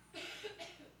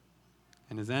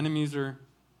 And his enemies are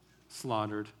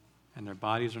slaughtered, and their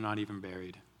bodies are not even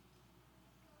buried.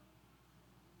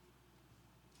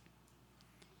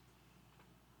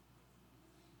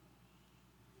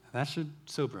 That should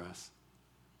sober us.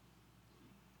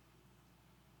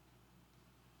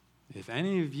 If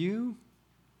any of you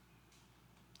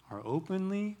are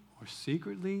openly or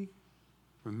secretly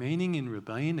remaining in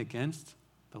rebellion against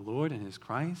the Lord and his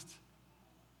Christ,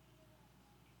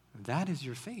 that is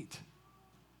your fate.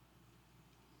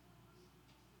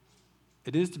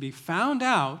 It is to be found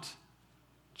out,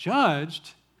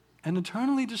 judged, and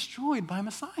eternally destroyed by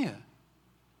Messiah.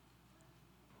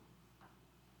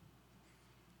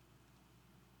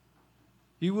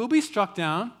 You will be struck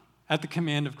down at the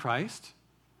command of Christ,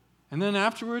 and then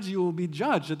afterwards you will be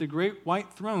judged at the great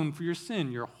white throne for your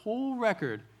sin, your whole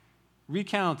record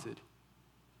recounted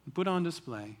and put on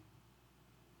display.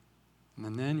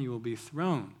 And then you will be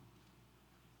thrown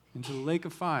into the lake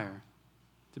of fire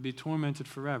to be tormented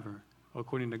forever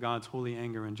according to God's holy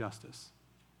anger and justice.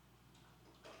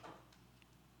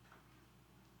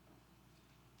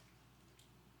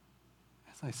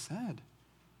 As I said,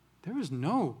 there is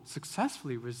no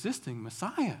successfully resisting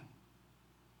Messiah.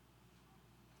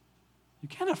 You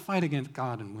cannot fight against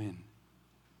God and win.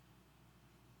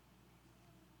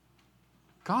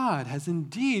 God has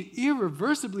indeed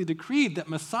irreversibly decreed that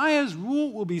Messiah's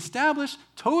rule will be established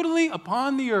totally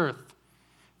upon the earth.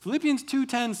 Philippians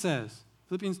 2:10 says,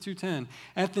 Philippians 2:10,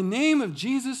 at the name of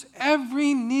Jesus,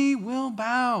 every knee will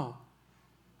bow,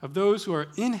 of those who are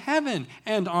in heaven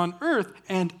and on earth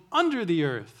and under the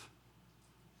earth.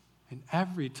 And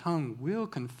every tongue will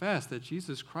confess that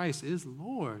Jesus Christ is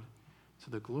Lord, to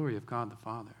the glory of God the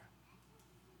Father.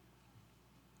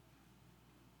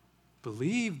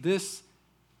 Believe this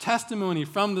testimony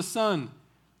from the Son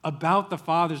about the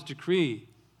Father's decree.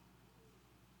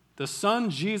 The Son,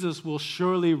 Jesus, will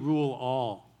surely rule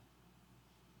all.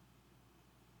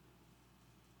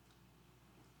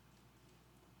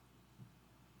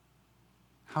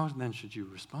 How then should you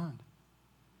respond?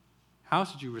 How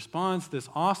should you respond to this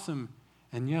awesome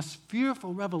and yes,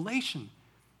 fearful revelation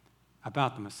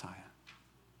about the Messiah?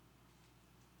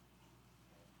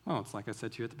 Well, it's like I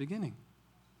said to you at the beginning.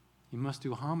 You must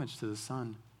do homage to the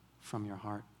Son from your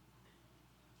heart.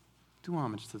 Do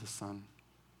homage to the Son.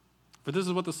 For this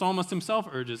is what the psalmist himself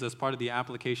urges as part of the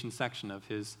application section of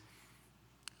his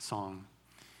song.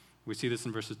 We see this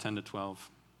in verses 10 to 12.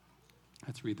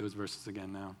 Let's read those verses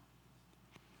again now.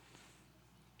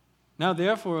 Now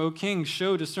therefore, O kings,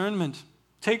 show discernment.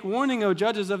 Take warning, O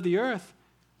judges of the earth.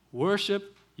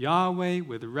 Worship Yahweh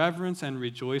with reverence and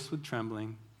rejoice with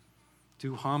trembling.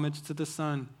 Do homage to the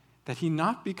Son, that he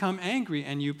not become angry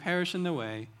and you perish in the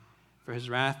way, for his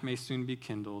wrath may soon be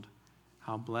kindled.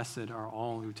 How blessed are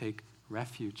all who take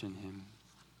refuge in him.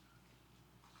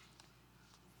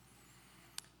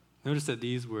 Notice that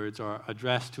these words are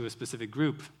addressed to a specific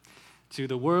group, to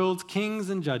the world's kings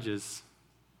and judges.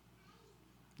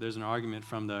 There's an argument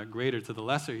from the greater to the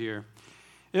lesser here.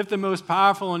 If the most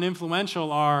powerful and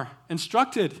influential are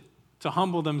instructed to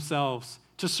humble themselves,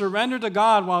 to surrender to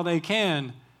God while they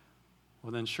can,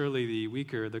 well, then surely the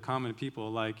weaker, the common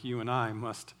people like you and I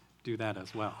must do that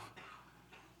as well.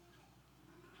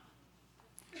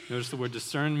 Notice the word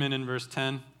discernment in verse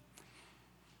 10.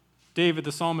 David,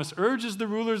 the psalmist, urges the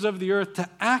rulers of the earth to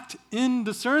act in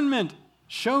discernment,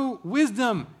 show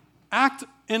wisdom, act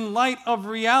in light of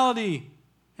reality,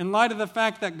 in light of the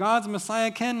fact that God's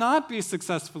Messiah cannot be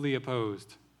successfully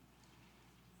opposed.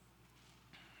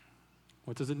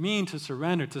 What does it mean to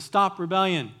surrender, to stop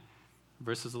rebellion?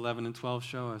 Verses 11 and 12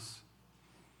 show us.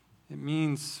 It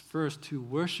means first to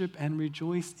worship and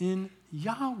rejoice in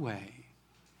Yahweh.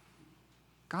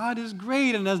 God is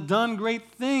great and has done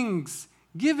great things.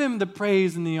 Give him the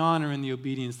praise and the honor and the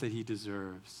obedience that he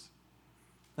deserves.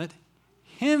 Let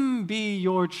him be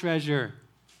your treasure,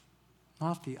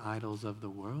 not the idols of the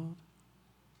world.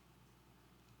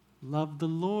 Love the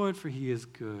Lord, for he is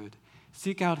good.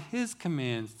 Seek out his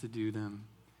commands to do them.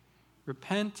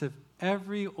 Repent of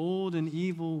every old and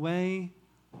evil way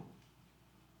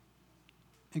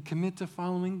and commit to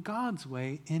following God's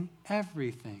way in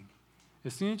everything.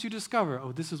 As soon as you discover,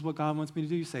 oh, this is what God wants me to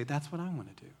do, you say, that's what I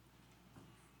want to do.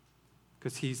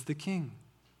 Because he's the king.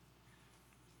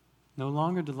 No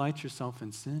longer delight yourself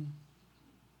in sin,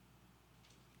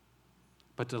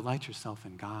 but delight yourself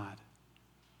in God.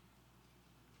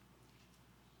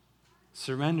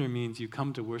 Surrender means you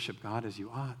come to worship God as you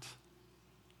ought.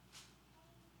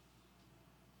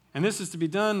 And this is to be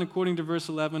done, according to verse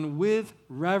 11, with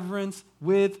reverence,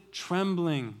 with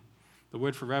trembling. The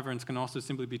word for reverence can also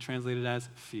simply be translated as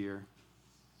fear.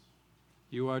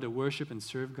 You are to worship and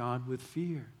serve God with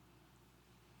fear.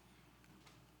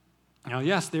 Now,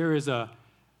 yes, there is a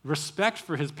respect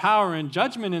for his power and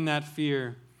judgment in that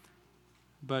fear,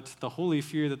 but the holy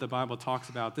fear that the Bible talks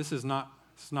about, it's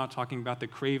not talking about the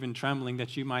craven trembling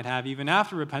that you might have even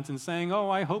after repentance, saying,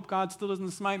 oh, I hope God still doesn't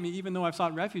smite me even though I've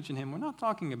sought refuge in him. We're not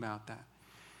talking about that.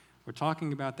 We're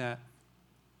talking about that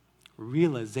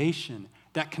realization,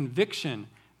 that conviction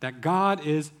that God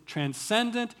is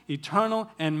transcendent,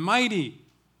 eternal, and mighty.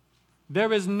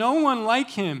 There is no one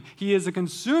like him. He is a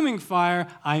consuming fire.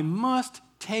 I must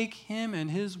take him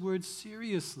and his word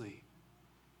seriously.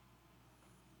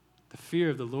 The fear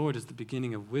of the Lord is the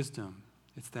beginning of wisdom.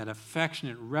 It's that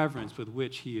affectionate reverence with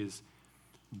which he is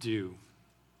due.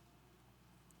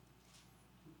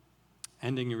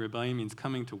 Ending your rebellion means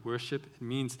coming to worship. It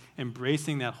means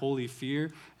embracing that holy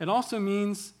fear. It also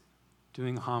means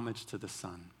doing homage to the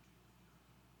Son.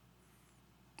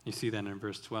 You see that in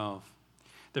verse 12.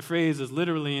 The phrase is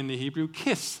literally in the Hebrew,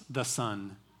 kiss the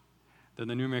Son. Though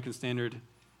the New American Standard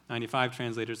 95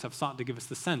 translators have sought to give us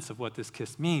the sense of what this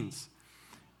kiss means.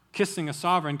 Kissing a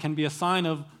sovereign can be a sign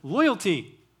of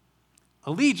loyalty,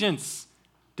 allegiance,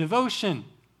 devotion,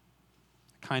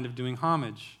 a kind of doing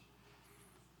homage.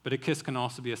 But a kiss can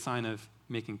also be a sign of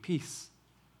making peace,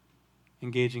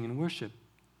 engaging in worship,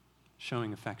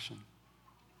 showing affection.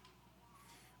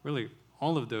 Really,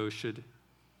 all of those should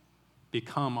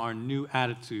become our new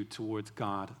attitude towards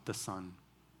God the Son.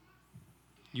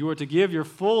 You are to give your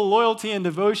full loyalty and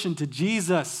devotion to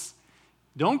Jesus.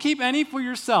 Don't keep any for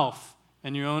yourself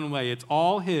and your own way. It's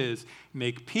all his.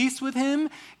 Make peace with him.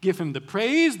 Give him the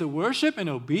praise, the worship, and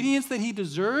obedience that he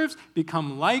deserves.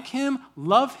 Become like him.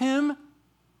 Love him.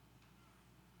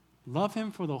 Love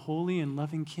him for the holy and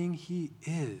loving King he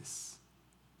is.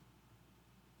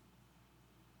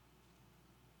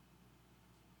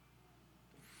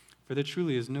 For there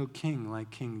truly is no king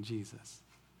like King Jesus.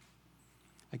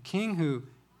 A king who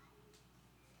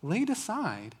laid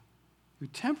aside, who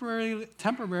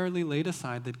temporarily laid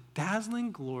aside the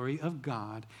dazzling glory of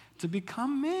God to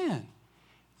become man.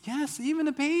 Yes, even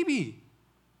a baby,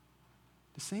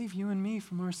 to save you and me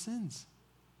from our sins.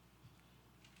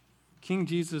 King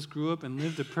Jesus grew up and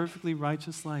lived a perfectly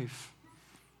righteous life.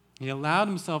 He allowed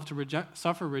himself to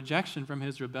suffer rejection from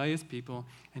his rebellious people,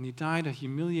 and he died a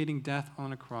humiliating death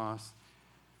on a cross,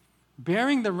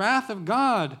 bearing the wrath of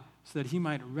God so that he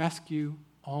might rescue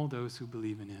all those who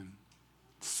believe in him.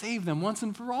 Save them once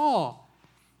and for all.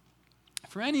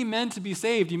 For any men to be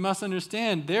saved, you must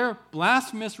understand their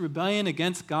blasphemous rebellion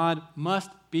against God must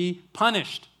be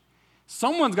punished.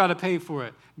 Someone's got to pay for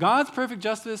it. God's perfect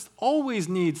justice always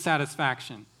needs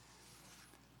satisfaction.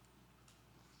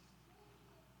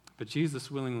 But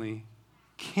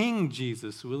King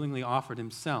Jesus willingly offered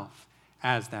himself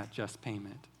as that just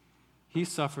payment. He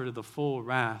suffered the full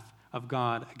wrath of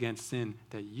God against sin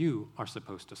that you are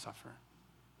supposed to suffer.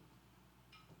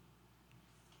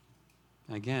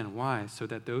 Again, why? So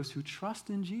that those who trust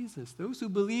in Jesus, those who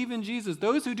believe in Jesus,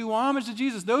 those who do homage to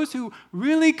Jesus, those who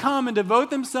really come and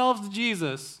devote themselves to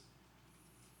Jesus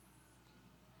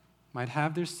might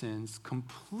have their sins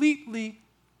completely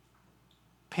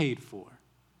paid for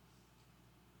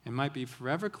and might be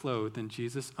forever clothed in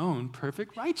Jesus' own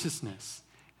perfect righteousness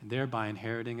and thereby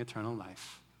inheriting eternal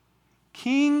life.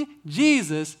 King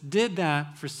Jesus did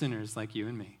that for sinners like you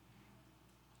and me.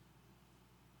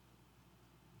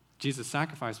 Jesus'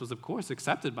 sacrifice was, of course,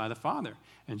 accepted by the Father,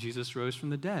 and Jesus rose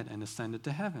from the dead and ascended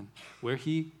to heaven, where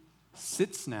he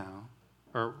sits now,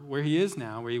 or where he is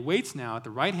now, where he waits now at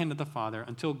the right hand of the Father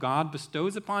until God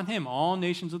bestows upon him all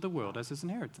nations of the world as his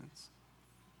inheritance.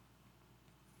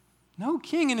 No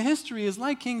king in history is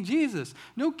like King Jesus.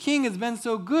 No king has been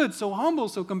so good, so humble,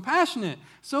 so compassionate,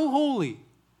 so holy.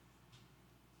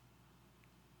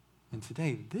 And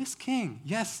today, this king,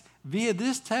 yes, via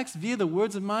this text, via the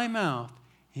words of my mouth,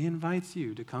 he invites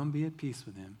you to come be at peace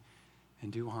with him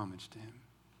and do homage to him.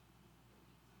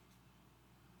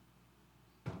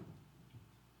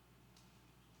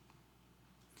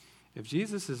 If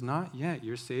Jesus is not yet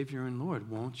your Savior and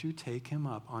Lord, won't you take him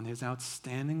up on his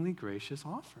outstandingly gracious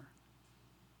offer?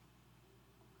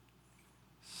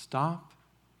 Stop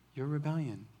your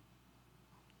rebellion.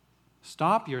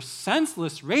 Stop your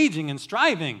senseless raging and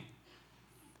striving.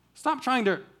 Stop trying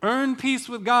to earn peace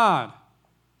with God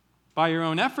by your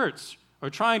own efforts or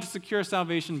trying to secure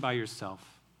salvation by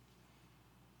yourself.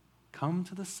 Come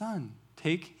to the Son.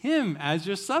 Take him as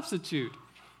your substitute.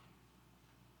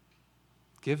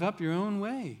 Give up your own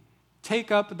way.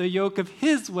 Take up the yoke of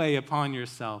his way upon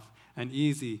yourself, an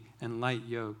easy and light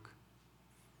yoke.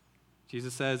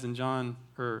 Jesus says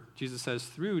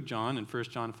through John in 1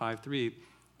 John 5:3,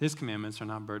 his commandments are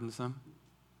not burdensome.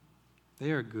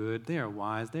 They are good, they are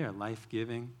wise, they are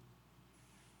life-giving.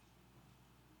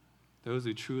 Those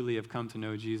who truly have come to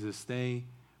know Jesus, they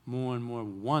more and more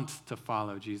want to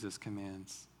follow Jesus'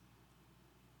 commands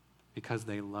because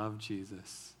they love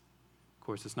Jesus. Of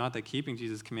course, it's not that keeping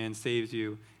Jesus' commands saves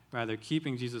you. Rather,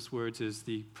 keeping Jesus' words is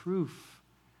the proof,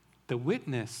 the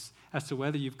witness as to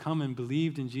whether you've come and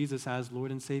believed in Jesus as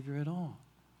Lord and Savior at all.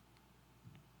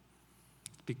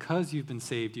 Because you've been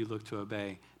saved, you look to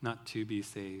obey, not to be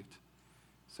saved.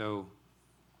 So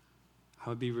I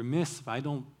would be remiss if I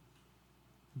don't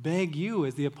beg you,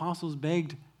 as the apostles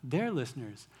begged their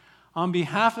listeners, on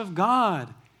behalf of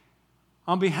God,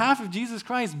 on behalf of Jesus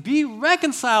Christ, be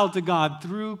reconciled to God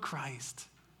through Christ.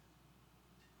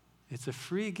 It's a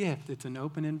free gift. It's an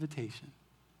open invitation.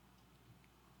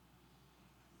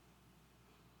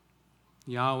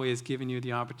 Yahweh has given you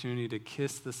the opportunity to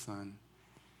kiss the Son.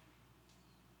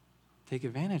 Take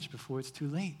advantage before it's too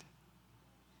late.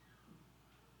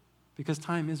 Because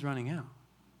time is running out.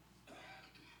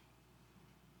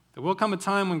 There will come a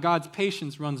time when God's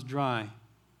patience runs dry.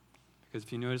 Because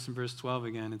if you notice in verse 12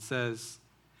 again, it says,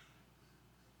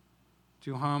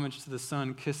 do homage to the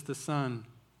Son, kiss the Son,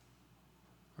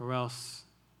 or else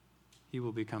he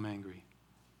will become angry.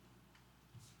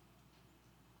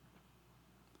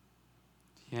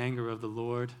 The anger of the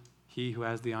Lord, he who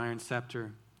has the iron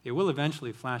scepter, it will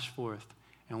eventually flash forth,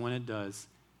 and when it does,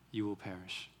 you will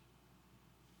perish.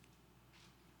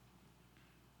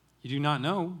 You do not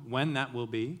know when that will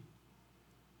be.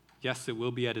 Yes, it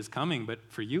will be at his coming, but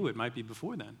for you, it might be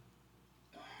before then.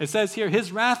 It says here,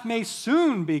 his wrath may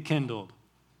soon be kindled.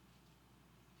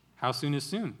 How soon is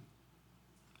soon?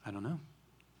 I don't know.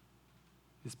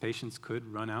 His patience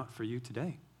could run out for you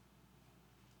today.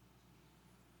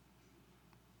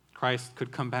 Christ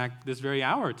could come back this very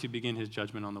hour to begin his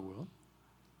judgment on the world.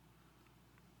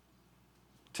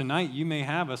 Tonight, you may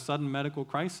have a sudden medical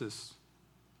crisis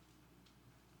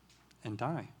and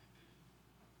die.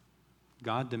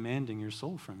 God demanding your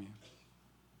soul from you.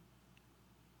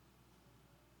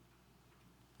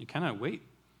 You cannot wait.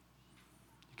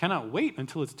 You cannot wait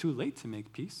until it's too late to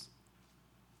make peace.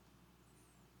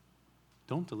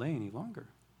 Don't delay any longer.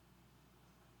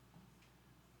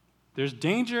 There's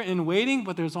danger in waiting,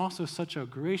 but there's also such a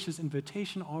gracious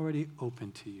invitation already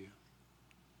open to you.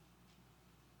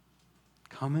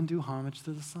 Come and do homage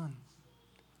to the Son.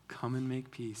 Come and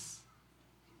make peace.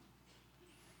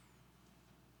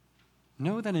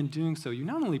 Know that in doing so, you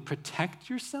not only protect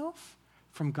yourself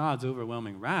from God's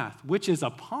overwhelming wrath, which is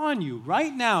upon you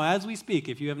right now as we speak,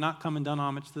 if you have not come and done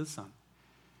homage to the Son.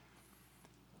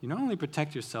 You not only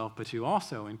protect yourself, but you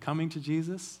also, in coming to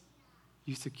Jesus,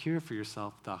 you secure for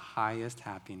yourself the highest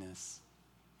happiness.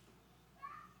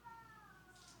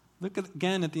 Look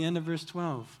again at the end of verse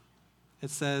 12. It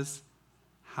says,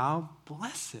 how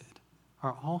blessed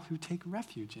are all who take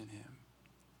refuge in him.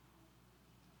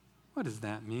 What does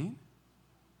that mean?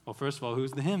 Well, first of all,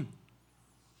 who's the him?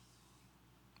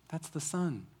 That's the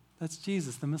Son. That's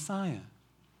Jesus, the Messiah.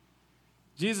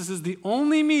 Jesus is the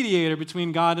only mediator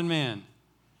between God and man.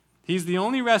 He's the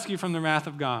only rescue from the wrath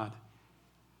of God.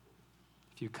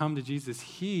 If you come to Jesus,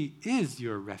 he is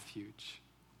your refuge.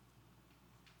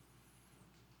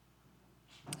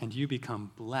 And you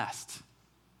become blessed.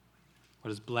 What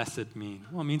does blessed mean?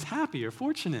 Well, it means happy or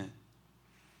fortunate.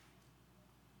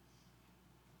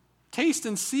 Taste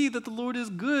and see that the Lord is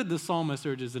good, the psalmist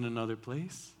urges in another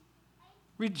place.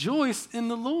 Rejoice in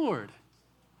the Lord.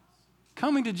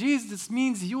 Coming to Jesus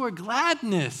means your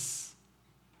gladness.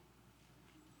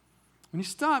 When you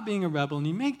stop being a rebel and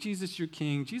you make Jesus your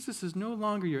king, Jesus is no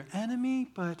longer your enemy,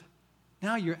 but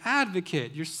now your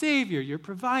advocate, your savior, your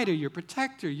provider, your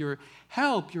protector, your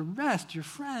help, your rest, your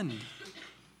friend.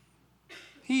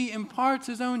 He imparts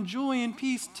his own joy and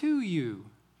peace to you.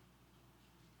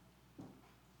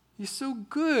 He's so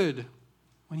good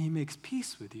when he makes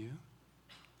peace with you.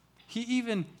 He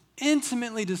even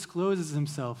intimately discloses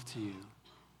himself to you.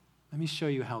 Let me show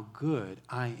you how good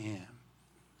I am.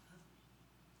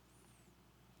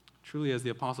 Truly, as the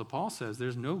Apostle Paul says,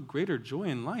 there's no greater joy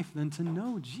in life than to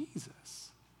know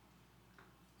Jesus.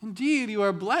 Indeed, you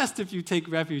are blessed if you take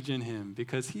refuge in him,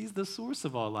 because he's the source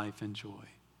of all life and joy.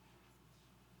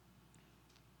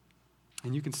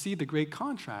 And you can see the great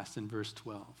contrast in verse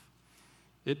 12.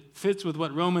 It fits with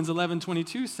what Romans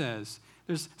 11:22 says.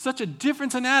 There's such a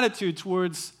difference in attitude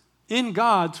in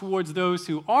God towards those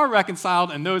who are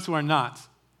reconciled and those who are not.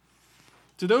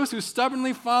 To those who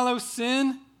stubbornly follow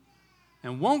sin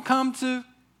and won't come to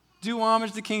do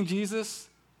homage to King Jesus,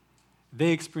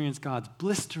 they experience God's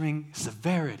blistering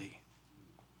severity.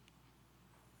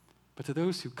 But to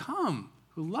those who come,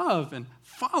 who love and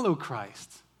follow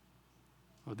Christ,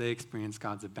 well, they experience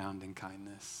God's abounding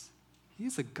kindness. He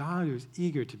is a God who is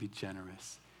eager to be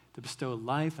generous, to bestow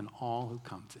life on all who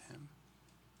come to him.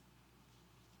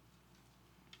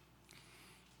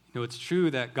 You know, it's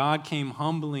true that God came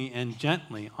humbly and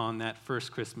gently on that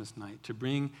first Christmas night to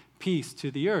bring peace to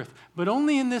the earth, but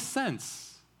only in this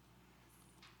sense.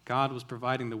 God was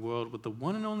providing the world with the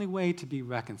one and only way to be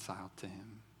reconciled to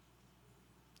him.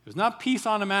 It was not peace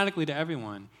automatically to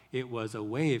everyone. It was a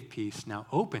way of peace now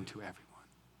open to everyone.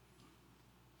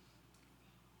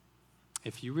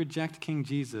 If you reject King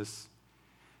Jesus,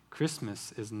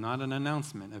 Christmas is not an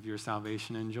announcement of your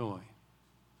salvation and joy,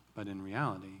 but in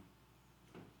reality,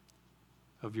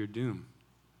 of your doom,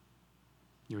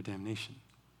 your damnation.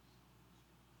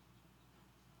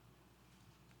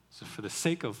 So for the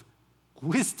sake of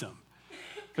wisdom,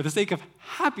 for the sake of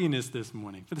happiness this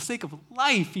morning, for the sake of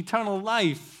life, eternal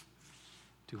life,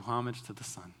 do homage to the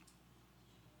Son.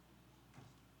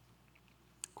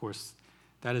 Of course,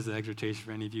 that is an exhortation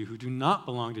for any of you who do not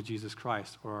belong to Jesus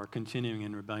Christ or are continuing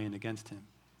in rebellion against him.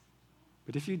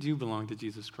 But if you do belong to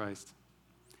Jesus Christ,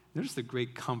 notice the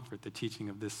great comfort the teaching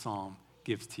of this psalm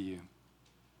gives to you.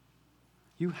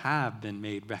 You have been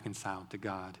made reconciled to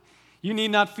God. You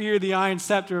need not fear the iron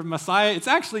scepter of Messiah. It's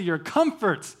actually your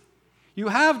comfort. You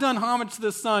have done homage to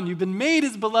the Son. You've been made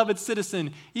his beloved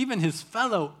citizen, even his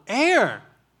fellow heir.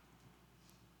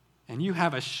 And you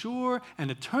have a sure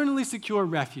and eternally secure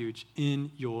refuge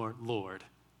in your Lord.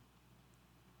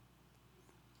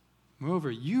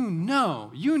 Moreover, you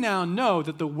now know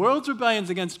that the world's rebellions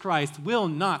against Christ will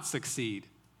not succeed.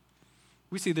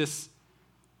 We see this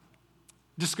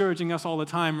discouraging us all the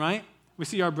time, right? We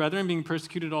see our brethren being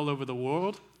persecuted all over the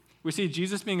world. We see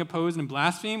Jesus being opposed and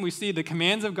blasphemed. We see the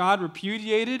commands of God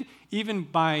repudiated, even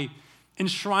by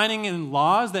enshrining in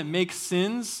laws that make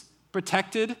sins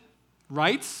protected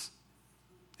rights.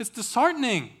 It's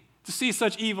disheartening to see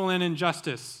such evil and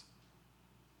injustice.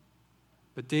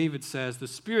 But David says, the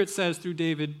Spirit says through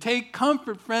David, take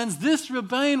comfort, friends, this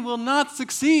rebellion will not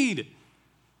succeed.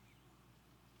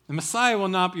 The Messiah will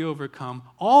not be overcome.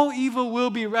 All evil will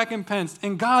be recompensed,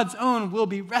 and God's own will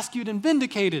be rescued and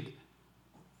vindicated.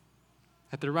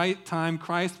 At the right time,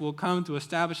 Christ will come to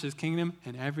establish his kingdom,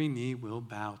 and every knee will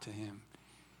bow to him.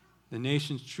 The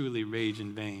nations truly rage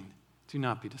in vain. Do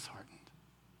not be disheartened.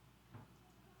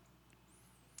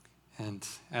 And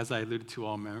as I alluded to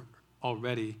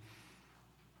already,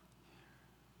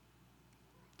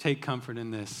 take comfort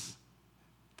in this,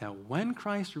 that when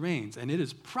Christ reigns, and it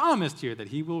is promised here that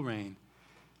he will reign,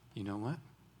 you know what?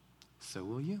 So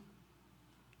will you.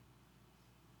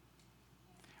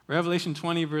 Revelation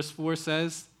 20, verse 4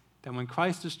 says that when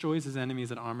Christ destroys his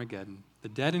enemies at Armageddon, the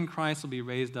dead in Christ will be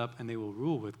raised up and they will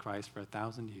rule with Christ for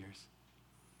 1,000 years.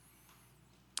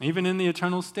 Even in the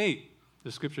eternal state,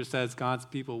 the scripture says God's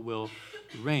people will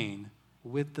reign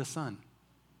with the Son.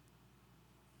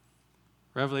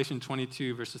 Revelation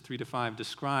 22, verses 3-5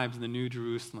 describes the New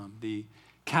Jerusalem, the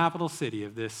capital city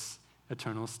of this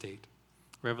eternal state.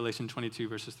 Revelation 22,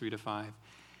 verses 3-5.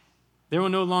 There will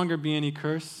no longer be any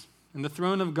curse. And the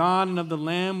throne of God and of the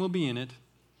Lamb will be in it,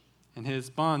 and his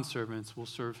bondservants will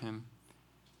serve him.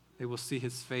 They will see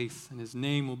his face, and his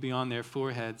name will be on their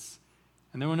foreheads.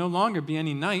 And there will no longer be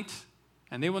any night,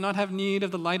 and they will not have need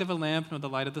of the light of a lamp nor the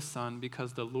light of the sun,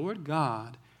 because the Lord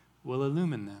God will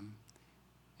illumine them,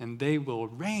 and they will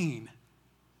reign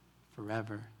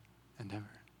forever and ever.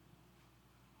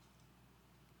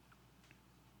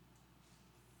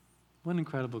 What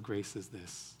incredible grace is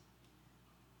this?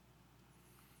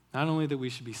 Not only that we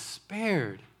should be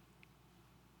spared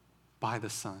by the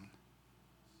Son,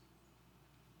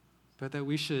 but that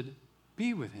we should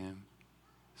be with him,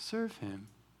 serve him,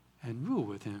 and rule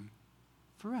with him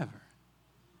forever.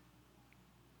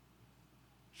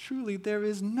 Truly, there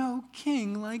is no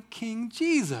king like King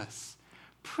Jesus.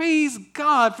 Praise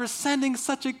God for sending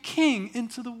such a king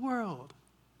into the world.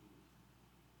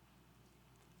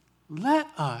 Let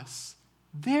us,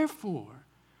 therefore,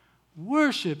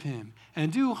 worship him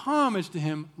and do homage to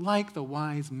him like the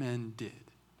wise men did.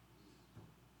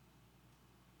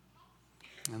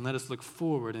 And let us look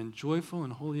forward in joyful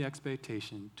and holy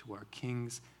expectation to our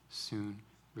King's soon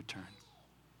return.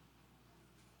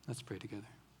 Let's pray together.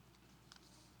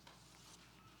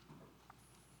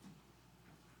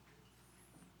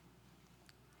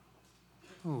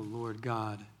 Oh, Lord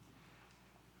God,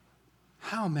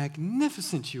 how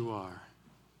magnificent you are.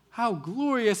 How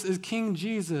glorious is King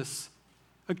Jesus,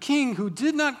 a king who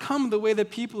did not come the way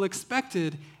that people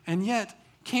expected, and yet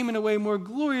came in a way more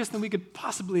glorious than we could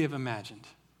possibly have imagined.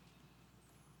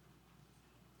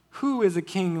 Who is a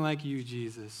king like you,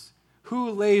 Jesus?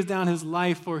 Who lays down his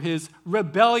life for his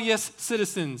rebellious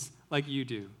citizens like you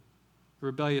do,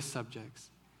 rebellious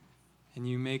subjects, and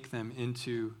you make them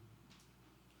into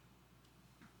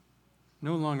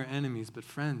no longer enemies, but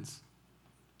friends,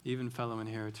 even fellow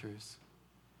inheritors.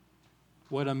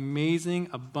 What amazing,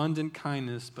 abundant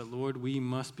kindness, but Lord, we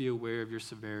must be aware of your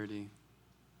severity.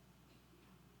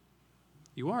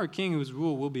 You are a king whose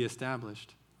rule will be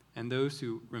established, and those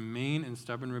who remain in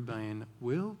stubborn rebellion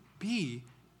will be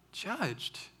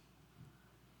judged.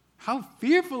 How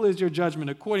fearful is your judgment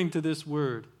according to this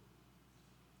word?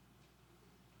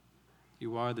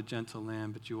 You are the gentle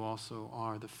lamb, but you also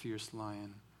are the fierce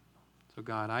lion. So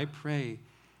God, I pray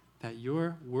that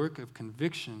your work of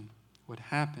conviction would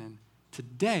happen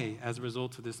today as a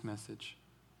result of this message.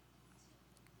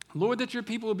 Lord, that your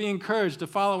people will be encouraged to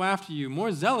follow after you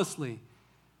more zealously.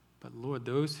 But Lord,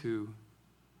 those who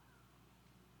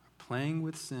are playing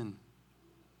with sin,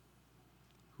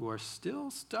 who are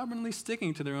still stubbornly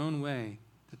sticking to their own way,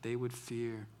 that they would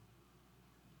fear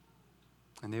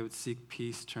and they would seek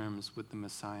peace terms with the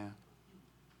Messiah.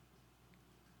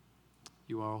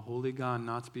 You are a holy God,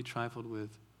 not to be trifled with.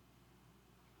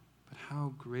 But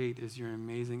how great is your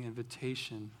amazing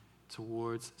invitation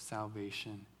towards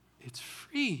salvation. It's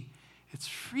free. It's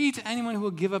free to anyone who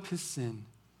will give up his sin.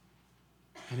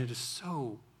 And it is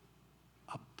so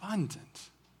abundant.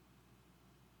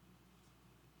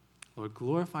 Lord,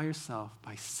 glorify yourself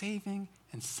by saving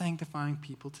and sanctifying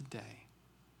people today.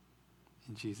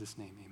 In Jesus' name, amen.